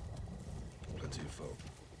side. Plenty of fog.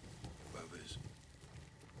 Above is.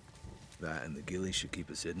 That and the ghillie should keep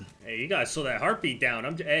us hidden. Hey, you gotta slow that heartbeat down.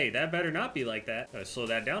 Hey, that better not be like that. Gotta slow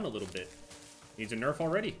that down a little bit. Needs a nerf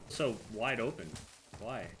already. So wide open.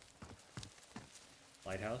 Why?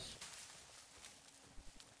 Lighthouse?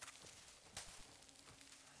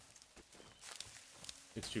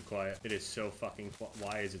 It's too quiet. It is so fucking quiet.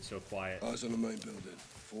 Why is it so quiet? Eyes on the main building.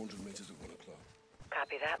 400 meters at 1 o'clock.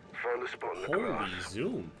 Copy that. Found the spot in the Holy grass.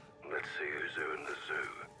 zoom. Let's see who's doing the zoo.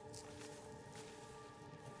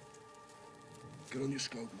 Get on your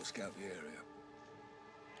scope and we'll scout the area.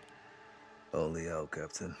 Holy hell,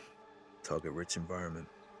 Captain. Target-rich environment.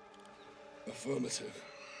 Affirmative.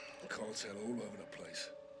 Cartel all over the place.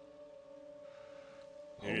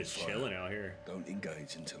 They're just Hold fire. chilling out here. Don't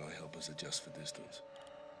engage until I help us adjust for distance.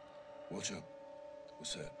 Watch up.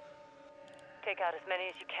 What's that? Take out as many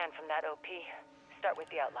as you can from that OP. Start with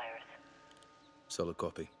the outliers. Solid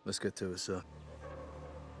copy. Let's get to it, sir.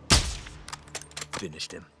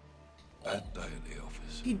 Finished him. Bad day at the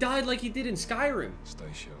office. He died like he did in Skyrim. Stay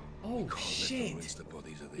sharp. Oh, Can't shit. let them rinse the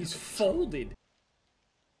bodies of the He's other folded.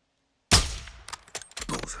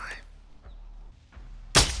 Bullseye.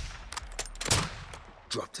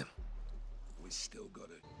 Dropped him. We still got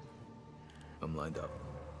it. I'm lined up.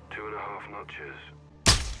 2.5 notches.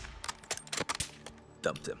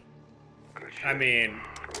 Dumped him. I mean,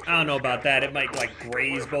 I don't know about that. It might, like,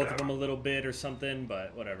 graze both of them a little bit or something,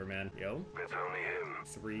 but whatever, man. Yo. It's only him.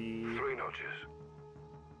 3 notches.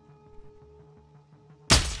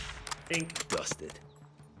 Think. Busted.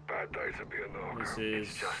 Bad day to be a knock. This is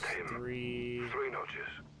It's just him. 3 notches.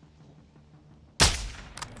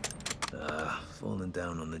 Falling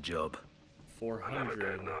down on the job.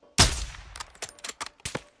 400.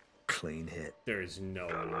 Clean hit. There's no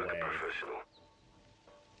way.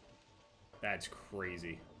 That's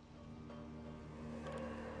crazy.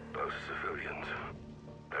 Those are civilians.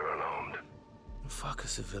 They're unarmed. The fuck are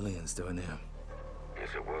civilians doing here?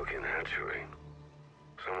 It's a working hatchery.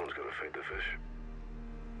 Someone's gonna feed the fish.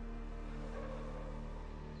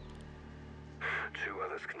 2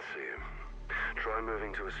 others can see him. Try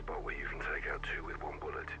moving to a spot where you can take out 2 with 1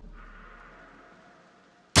 bullet.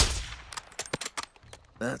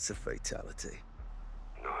 That's a fatality.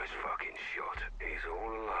 Nice fucking shot. He's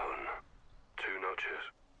all alone. 2 notches.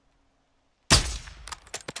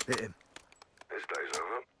 Hit him. This day's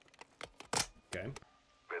over. Okay.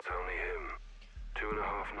 It's only him.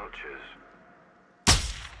 2.5 notches.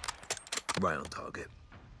 Right on target.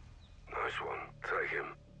 Nice one. Take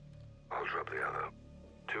him. I'll drop the other.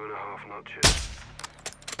 2.5 notches.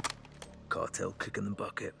 Cartel kicking the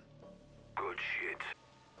bucket. Good shit.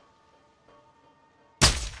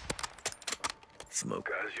 Smoke.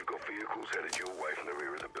 Guys, you've got vehicles headed your way from the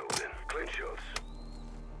rear of the building. Clean shots.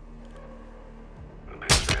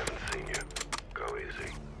 Appears they haven't seen you. Go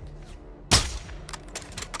easy.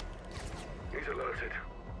 He's alerted.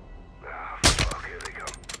 Ah, fuck, here they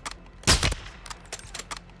come.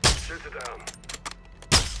 Shoot it down.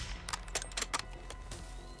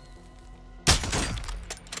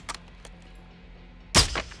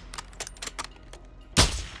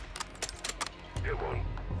 Hit one.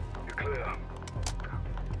 You're clear.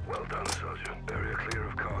 Well done, Sergeant. Area clear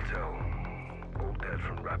of cartel. All dead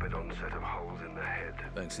from rapid onset of holes in the head.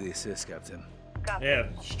 Thanks for the assist, Captain. Yeah,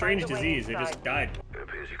 strange disease. They just died. It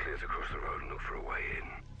appears you cleared to cross the road and look for a way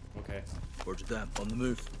in. Okay. Roger that. On the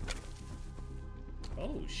move.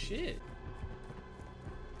 Oh, shit.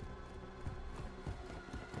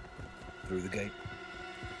 Through the gate.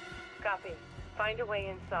 Copy. Find a way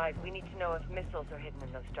inside. We need to know if missiles are hidden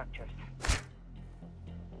in those structures.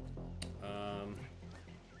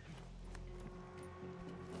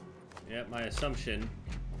 Yeah, my assumption.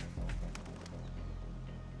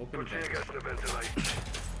 Open tear gas to ventilate.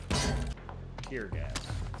 Tear gas.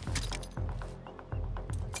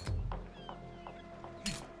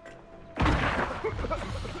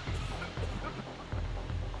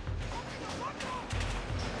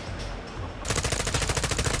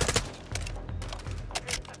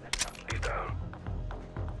 He's down.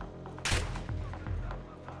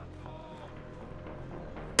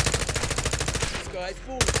 This guy's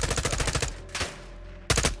full.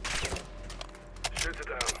 Shooter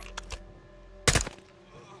down.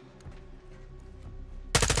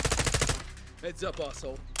 Heads up,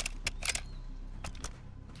 asshole.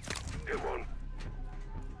 Hit one.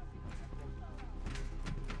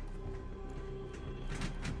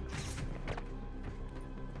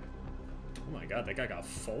 Oh my god, that guy got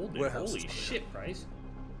folded. Warehouse. Holy shit, Price.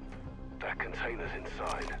 That container's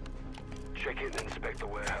inside. Check it and inspect the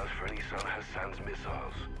warehouse for any sign of Hassan's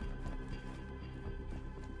missiles.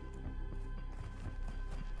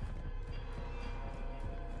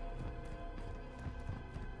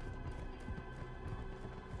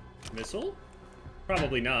 Missile?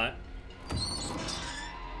 Probably not.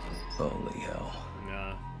 Holy hell.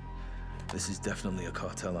 Nah. This is definitely a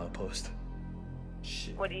cartel outpost.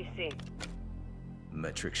 Shit. What do you see?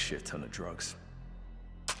 Metric shit ton of drugs.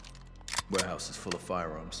 Warehouse is full of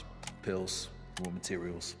firearms, pills, raw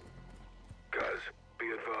materials. Guys, be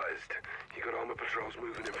advised. You got armor patrols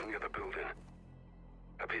moving in from the other building.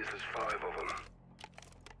 Appears there's 5 of them.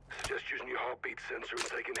 Suggest using your heartbeat sensor and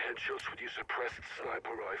taking headshots with your suppressed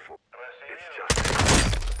sniper rifle. It's just...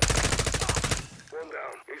 One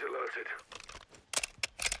down. He's alerted.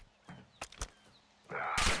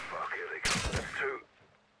 Ah, fuck, here they come. That's 2.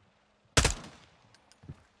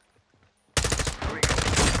 3.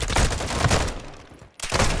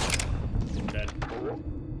 Dead. You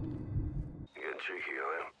getting cheeky, I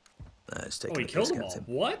am. It's taking Oh, he killed them all.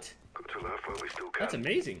 What? Good to laugh while we still can. That's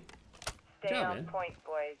amazing. Good Stay job, on man. point,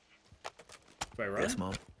 boys. Do I run? Yes,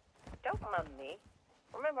 Mom. Don't mum me.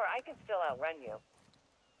 Remember, I can still outrun you.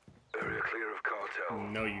 Area clear of cartel.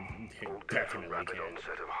 No, you All definitely rapid can't.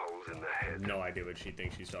 onset of holes in the head. No idea what she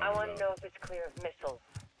thinks she's talking I want about. to know if it's clear of missiles.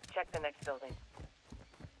 Check the next building.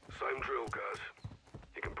 Same drill, guys.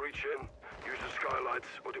 You can breach in, use the skylights,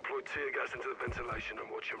 or deploy tear gas into the ventilation and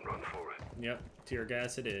watch him run for it. Yep, tear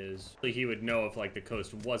gas it is. He would know if like the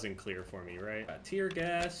coast wasn't clear for me, right? Tear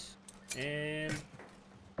gas and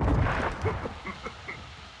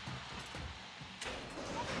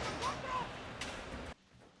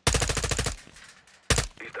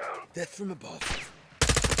He's down. Death from above.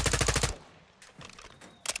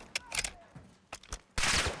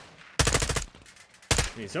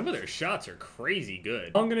 I mean, some of their shots are crazy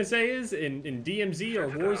good. All I'm gonna say is, in DMZ or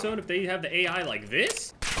Warzone, if they have the AI like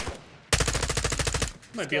this,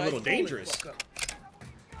 it might be a little dangerous.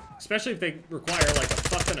 Especially if they require like a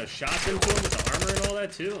fuck ton of shots into them with the armor and all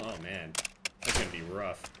that too. Oh man, that's gonna be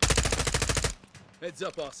rough. Heads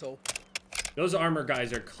up, asshole. Those armor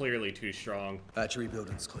guys are clearly too strong. Hatchery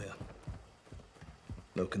building's clear.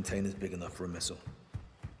 No containers big enough for a missile.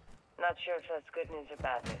 Not sure if that's good news or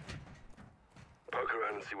bad news. Poke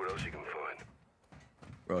around and see what else you can find.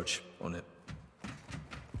 Rog, on it.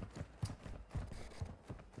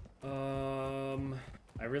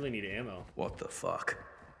 I really need ammo. What the fuck?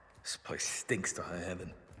 This place stinks to high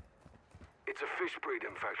heaven. It's a fish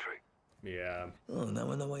breeding factory. Yeah. Oh,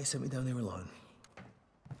 now I know why you sent me down there alone.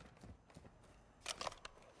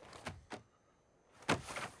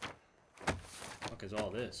 Fuck is all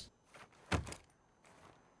this?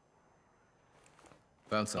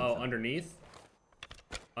 Found something. Oh, underneath?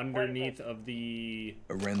 Underneath of the...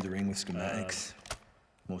 A rendering with schematics.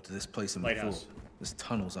 More to this place than before. lighthouse. There's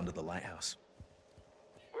tunnels under the lighthouse.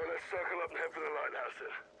 Well, let's circle up and head for the lighthouse then.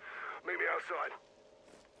 Meet me outside.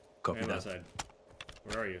 Copy I'm that. outside.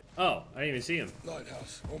 Where are you? Oh, I didn't even see him.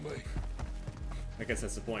 Lighthouse, on me. I guess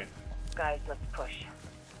that's the point. Guys, let's push.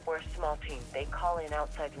 We're a small team. They call in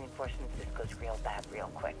outside reinforcements. This goes real bad real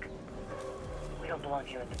quick. We don't belong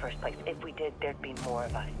here in the first place. If we did, there'd be more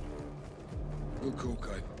of us. Good call,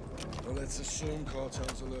 Kate. Now let's assume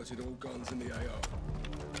cartel's alerted all guns in the AO.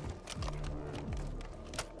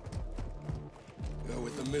 You know,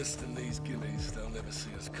 with the mist and these ghillies, they'll never see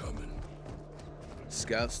us coming.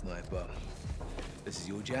 Scout sniper. This is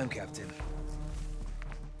your jam, Captain.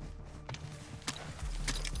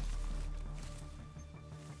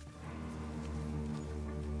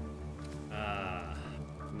 Ah,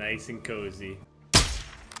 nice and cozy.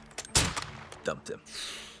 Dumped him.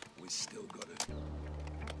 We still got it.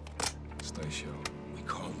 Stay sharp. We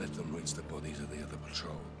can't let them reach the bodies of the other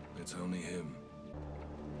patrol. It's only him.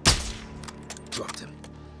 Dropped him.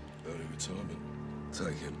 Early retirement.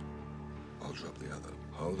 Take him. I'll drop the other.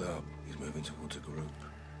 Hold up. He's moving towards a group.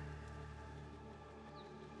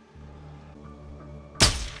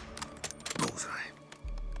 Bullseye.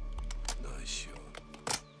 Nice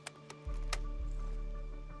shot.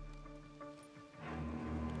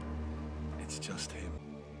 It's just him.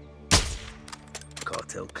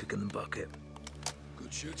 Cartel kicking the bucket.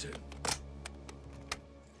 Good shooting.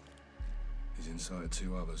 He's inside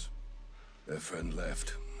 2 others. Their friend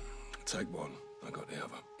left. Take one. I got the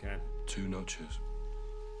other. Okay. 2 notches.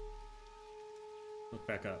 Look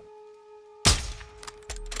back up.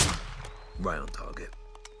 Right on target.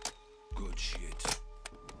 Good shit.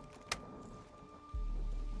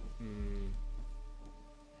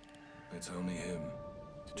 It's only him.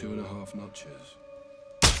 2.5 notches.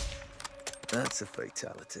 That's a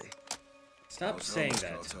fatality. Stop saying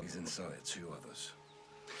that. He's inside 2 others.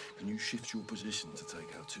 Can you shift your position to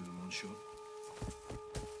take out 2 in one shot?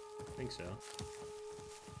 I think so.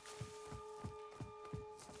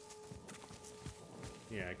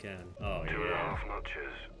 Yeah, I can. Oh, yeah. 2.5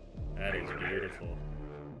 notches. That is beautiful.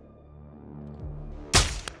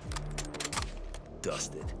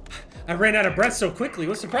 Dusted. I ran out of breath so quickly.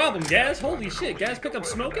 What's the problem, Gaz? Holy shit, Gaz pick up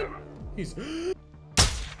smoking? He's...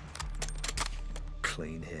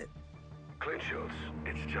 Clean hit. Clean shots.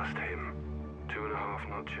 It's just him. 2.5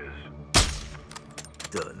 notches.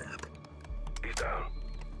 Dirt nap. He's down.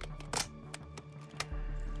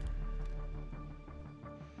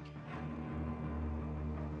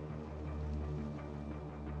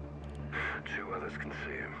 Two others can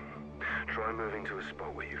see him. Try moving to a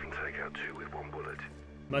spot where you can take out 2 with 1 bullet.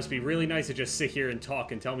 Must be really nice to just sit here and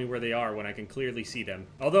talk and tell me where they are when I can clearly see them.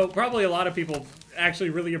 Although, probably a lot of people actually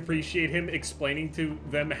really appreciate him explaining to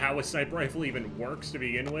them how a sniper rifle even works to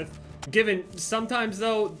begin with. Given, sometimes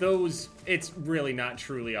though, it's really not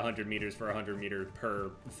truly 100 meters for 100 meter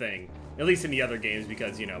per thing. At least in the other games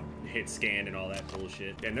because, you know, hit scan and all that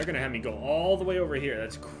bullshit. And they're gonna have me go all the way over here.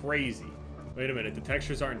 That's crazy. Wait a minute, the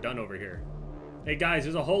textures aren't done over here. Hey guys,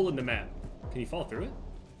 there's a hole in the map. Can you fall through it?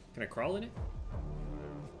 Can I crawl in it?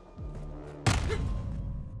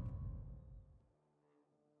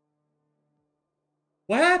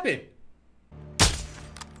 What happened?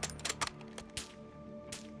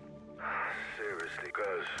 Seriously,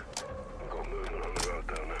 guys. Got movement on the road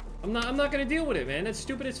down there. I'm not gonna deal with it, man. That's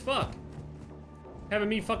stupid as fuck. Having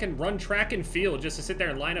me fucking run track and field just to sit there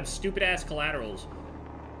and line up stupid ass collaterals.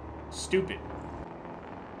 Stupid.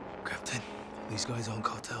 Captain, these guys on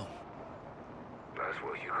cartel. That's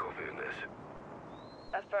what you copy in this.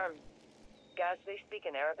 Affirm. Gaz, they speak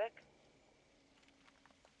in Arabic?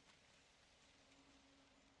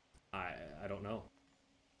 I don't know.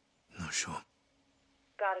 Not sure.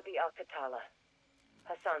 Gotta be Al-Qatala.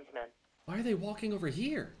 Hassan's men. Why are they walking over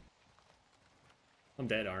here? I'm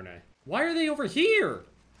dead, aren't I? Why are they over here?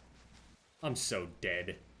 I'm so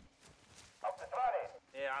dead.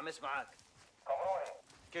 ايه عم اسمعك.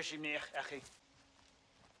 كل شي منيح اخي.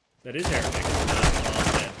 That is Arabic.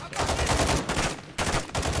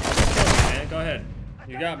 Man, go ahead.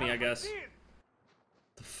 You got me, I guess.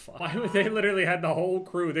 The fuck? Why would they literally had the whole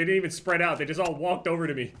crew? They didn't even spread out. They just all walked over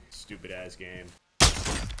to me. Stupid ass game.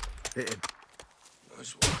 Hit him.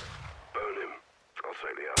 Nice one. Burn him. I'll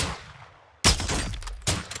take the other.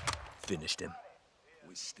 Finished him.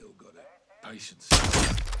 We still got it. Patience.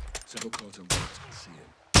 Several cartel guys can see him.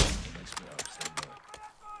 The next bit up, stand by.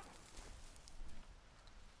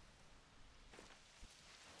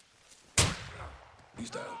 He's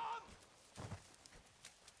down.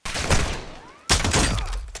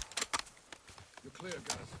 You're clear,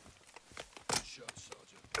 guys. Good shot,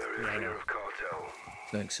 Sergeant. There is fear of cartel.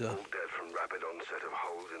 Thanks, sir. All dead from rapid onset of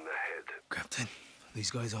holes in the head. Captain, these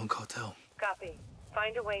guys on cartel. Copy.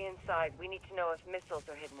 Find a way inside. We need to know if missiles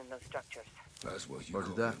are hidden in those structures. That's what you Roger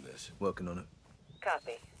call that. in this. Working on it.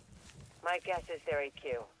 Copy. My guess is they're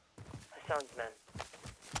AQ. Hassan's men.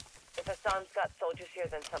 If Hassan's got soldiers here,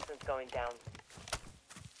 then something's going down.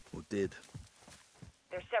 Or did.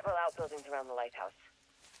 There's several outbuildings around the lighthouse.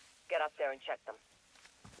 Get up there and check them.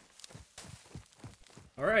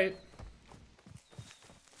 All right.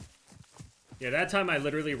 Yeah, that time I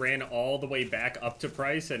literally ran all the way back up to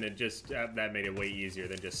Price, and it just, that made it way easier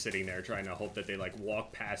than just sitting there trying to hope that they, like,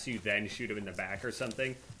 walk past you, then shoot them in the back or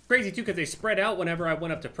something. Crazy, too, because they spread out whenever I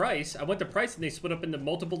went up to Price. I went to Price, and they split up into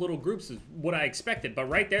multiple little groups, is what I expected. But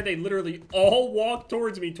right there, they literally all walked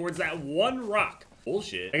towards me, towards that one rock.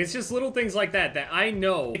 Bullshit. Like, it's just little things like that that I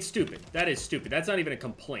know it's stupid. That is stupid. That's not even a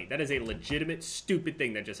complaint. That is a legitimate, stupid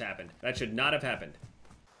thing that just happened. That should not have happened.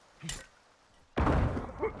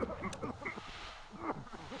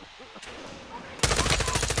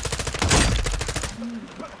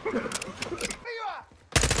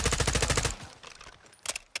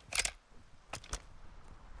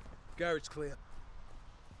 Garage clear.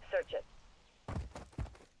 Search it.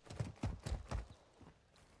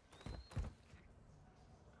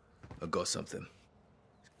 I got something.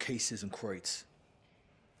 Cases and crates.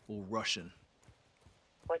 All Russian.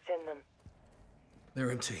 What's in them? They're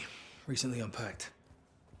empty. Recently unpacked.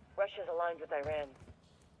 Russia's aligned with Iran.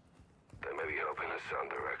 They may be helping Hassan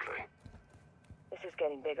directly. This is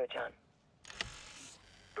getting bigger, John.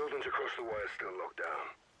 Buildings across the way are still locked down.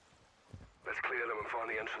 Let's clear them and find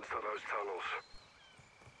the entrance to those tunnels.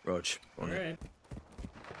 Rog, on it. Alright.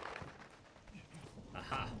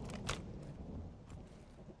 Aha.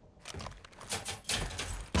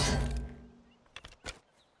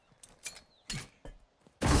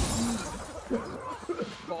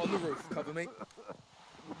 Got on the roof, cover me.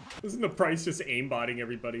 Isn't the price just aimbotting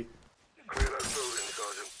everybody? Clear those buildings,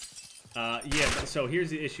 Sergeant. Yeah, so here's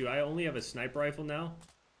the issue. I only have a sniper rifle now.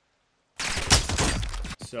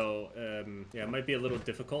 So, yeah, it might be a little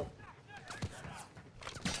difficult.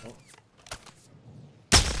 Oh.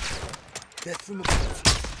 Death from above.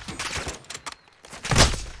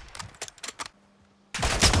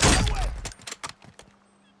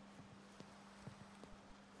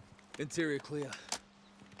 Interior clear.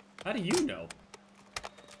 How do you know?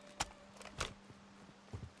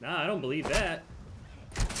 Nah, I don't believe that.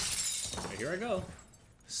 Right, here I go.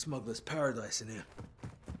 Smuggler's paradise in here.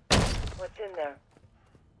 What's in there?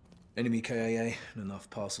 Enemy KIA and enough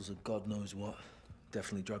parcels of God knows what.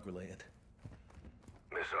 Definitely drug related.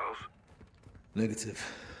 Missiles? Negative.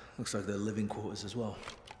 Looks like they're living quarters as well.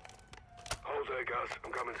 Hold there, guys.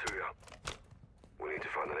 I'm coming to you. We need to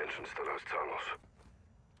find an entrance to those tunnels.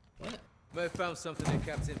 What? May have found something there,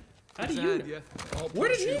 Captain. How do It's a you hand, know? yeah? Where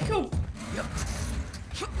did he go? Yep.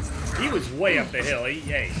 He was way up the hill.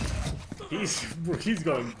 Hey, he's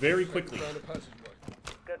going very quickly.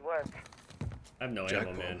 Good work. I have no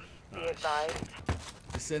ammo, man. Be advised.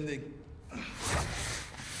 Descending.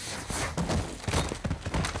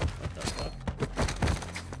 What the fuck?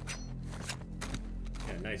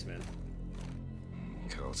 Yeah, nice, man.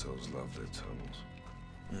 Cartels love their tunnels.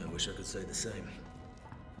 Yeah, I wish I could say the same.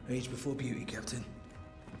 Age before beauty, Captain.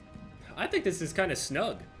 I think this is kind of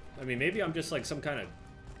snug. I mean, maybe I'm just like some kind of...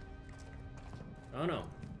 I don't know.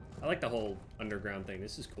 I like the whole underground thing.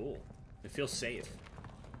 This is cool. It feels safe.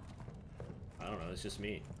 I don't know. It's just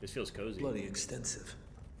me. This feels cozy. Bloody extensive.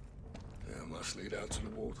 Yeah, must lead out to the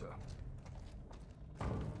water.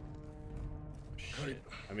 Shit.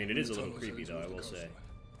 I mean, it is a little creepy, though, I will say.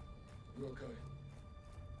 You okay?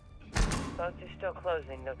 Boats are still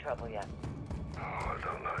closing. No trouble yet. Oh, I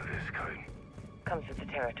don't know this, Kate. Comes with the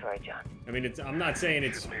territory, John. I mean, I'm not saying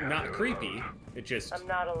it's not creepy. It just... I'm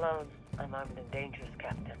not alone. I'm armed and dangerous,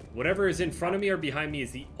 Captain. Whatever is in front of me or behind me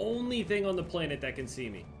is the only thing on the planet that can see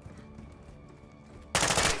me.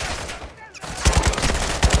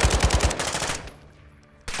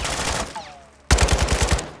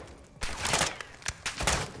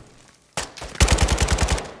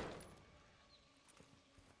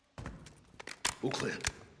 All clear.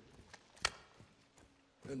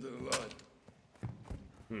 End of the line.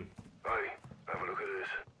 Hey, have a look at this.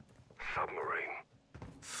 Submarine.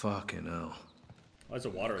 Fucking hell. Why does the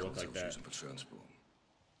water look like that? For transport.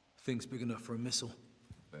 Thing's big enough for a missile.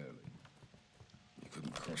 Barely. You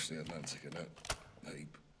couldn't cross the Atlantic in that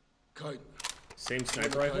heap. Kate. Same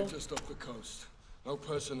sniper rifle? Just off the coast. No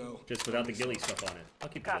personnel. Just without the ghillie stuff on it. I'll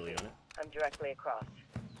keep the ghillie on it. I'm directly across.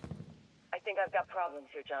 I think I've got problems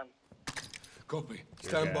here, John. Copy.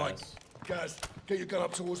 Stand by. Gaz, get your gun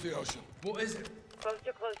up towards the ocean. What is it? Boats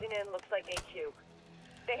are closing in. Looks like HQ.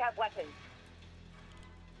 They have weapons.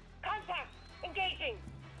 Contact! Engaging!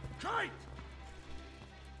 Kate!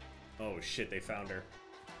 Oh shit, they found her.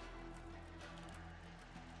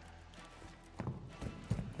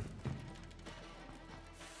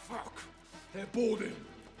 Fuck! They're boarding.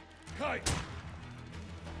 Kate!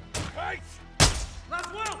 Kate!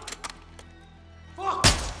 Last well! Fuck!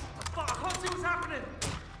 Fuck, I can't see what's happening!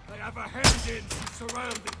 They have a hand in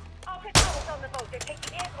surrounded. All controls on the boat. They're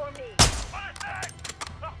taking it or me.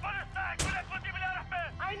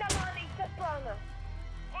 أين مالي تسلانا؟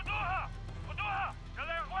 خدوها! خدوها!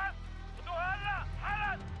 يلا يا اخوان! خدوها هلا!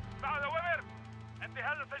 حالا! بعد اوامر! انت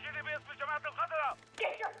هلا سجلي باسم جماعة الخضراء!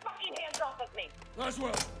 Get your fucking hands off of me!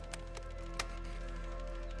 Laswell!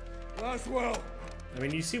 Laswell! I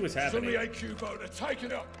mean, you see what's It's on happening. the AQ boat. They're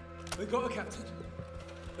taking up. They got a captain.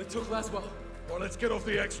 They took Laswell. Well, let's get off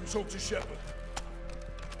the X and talk to Shepard.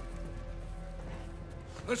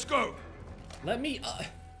 Let's go. Let me...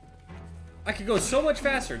 I could go so much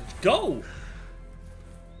faster. Go!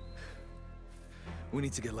 We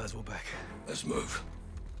need to get Laswell back. Let's move.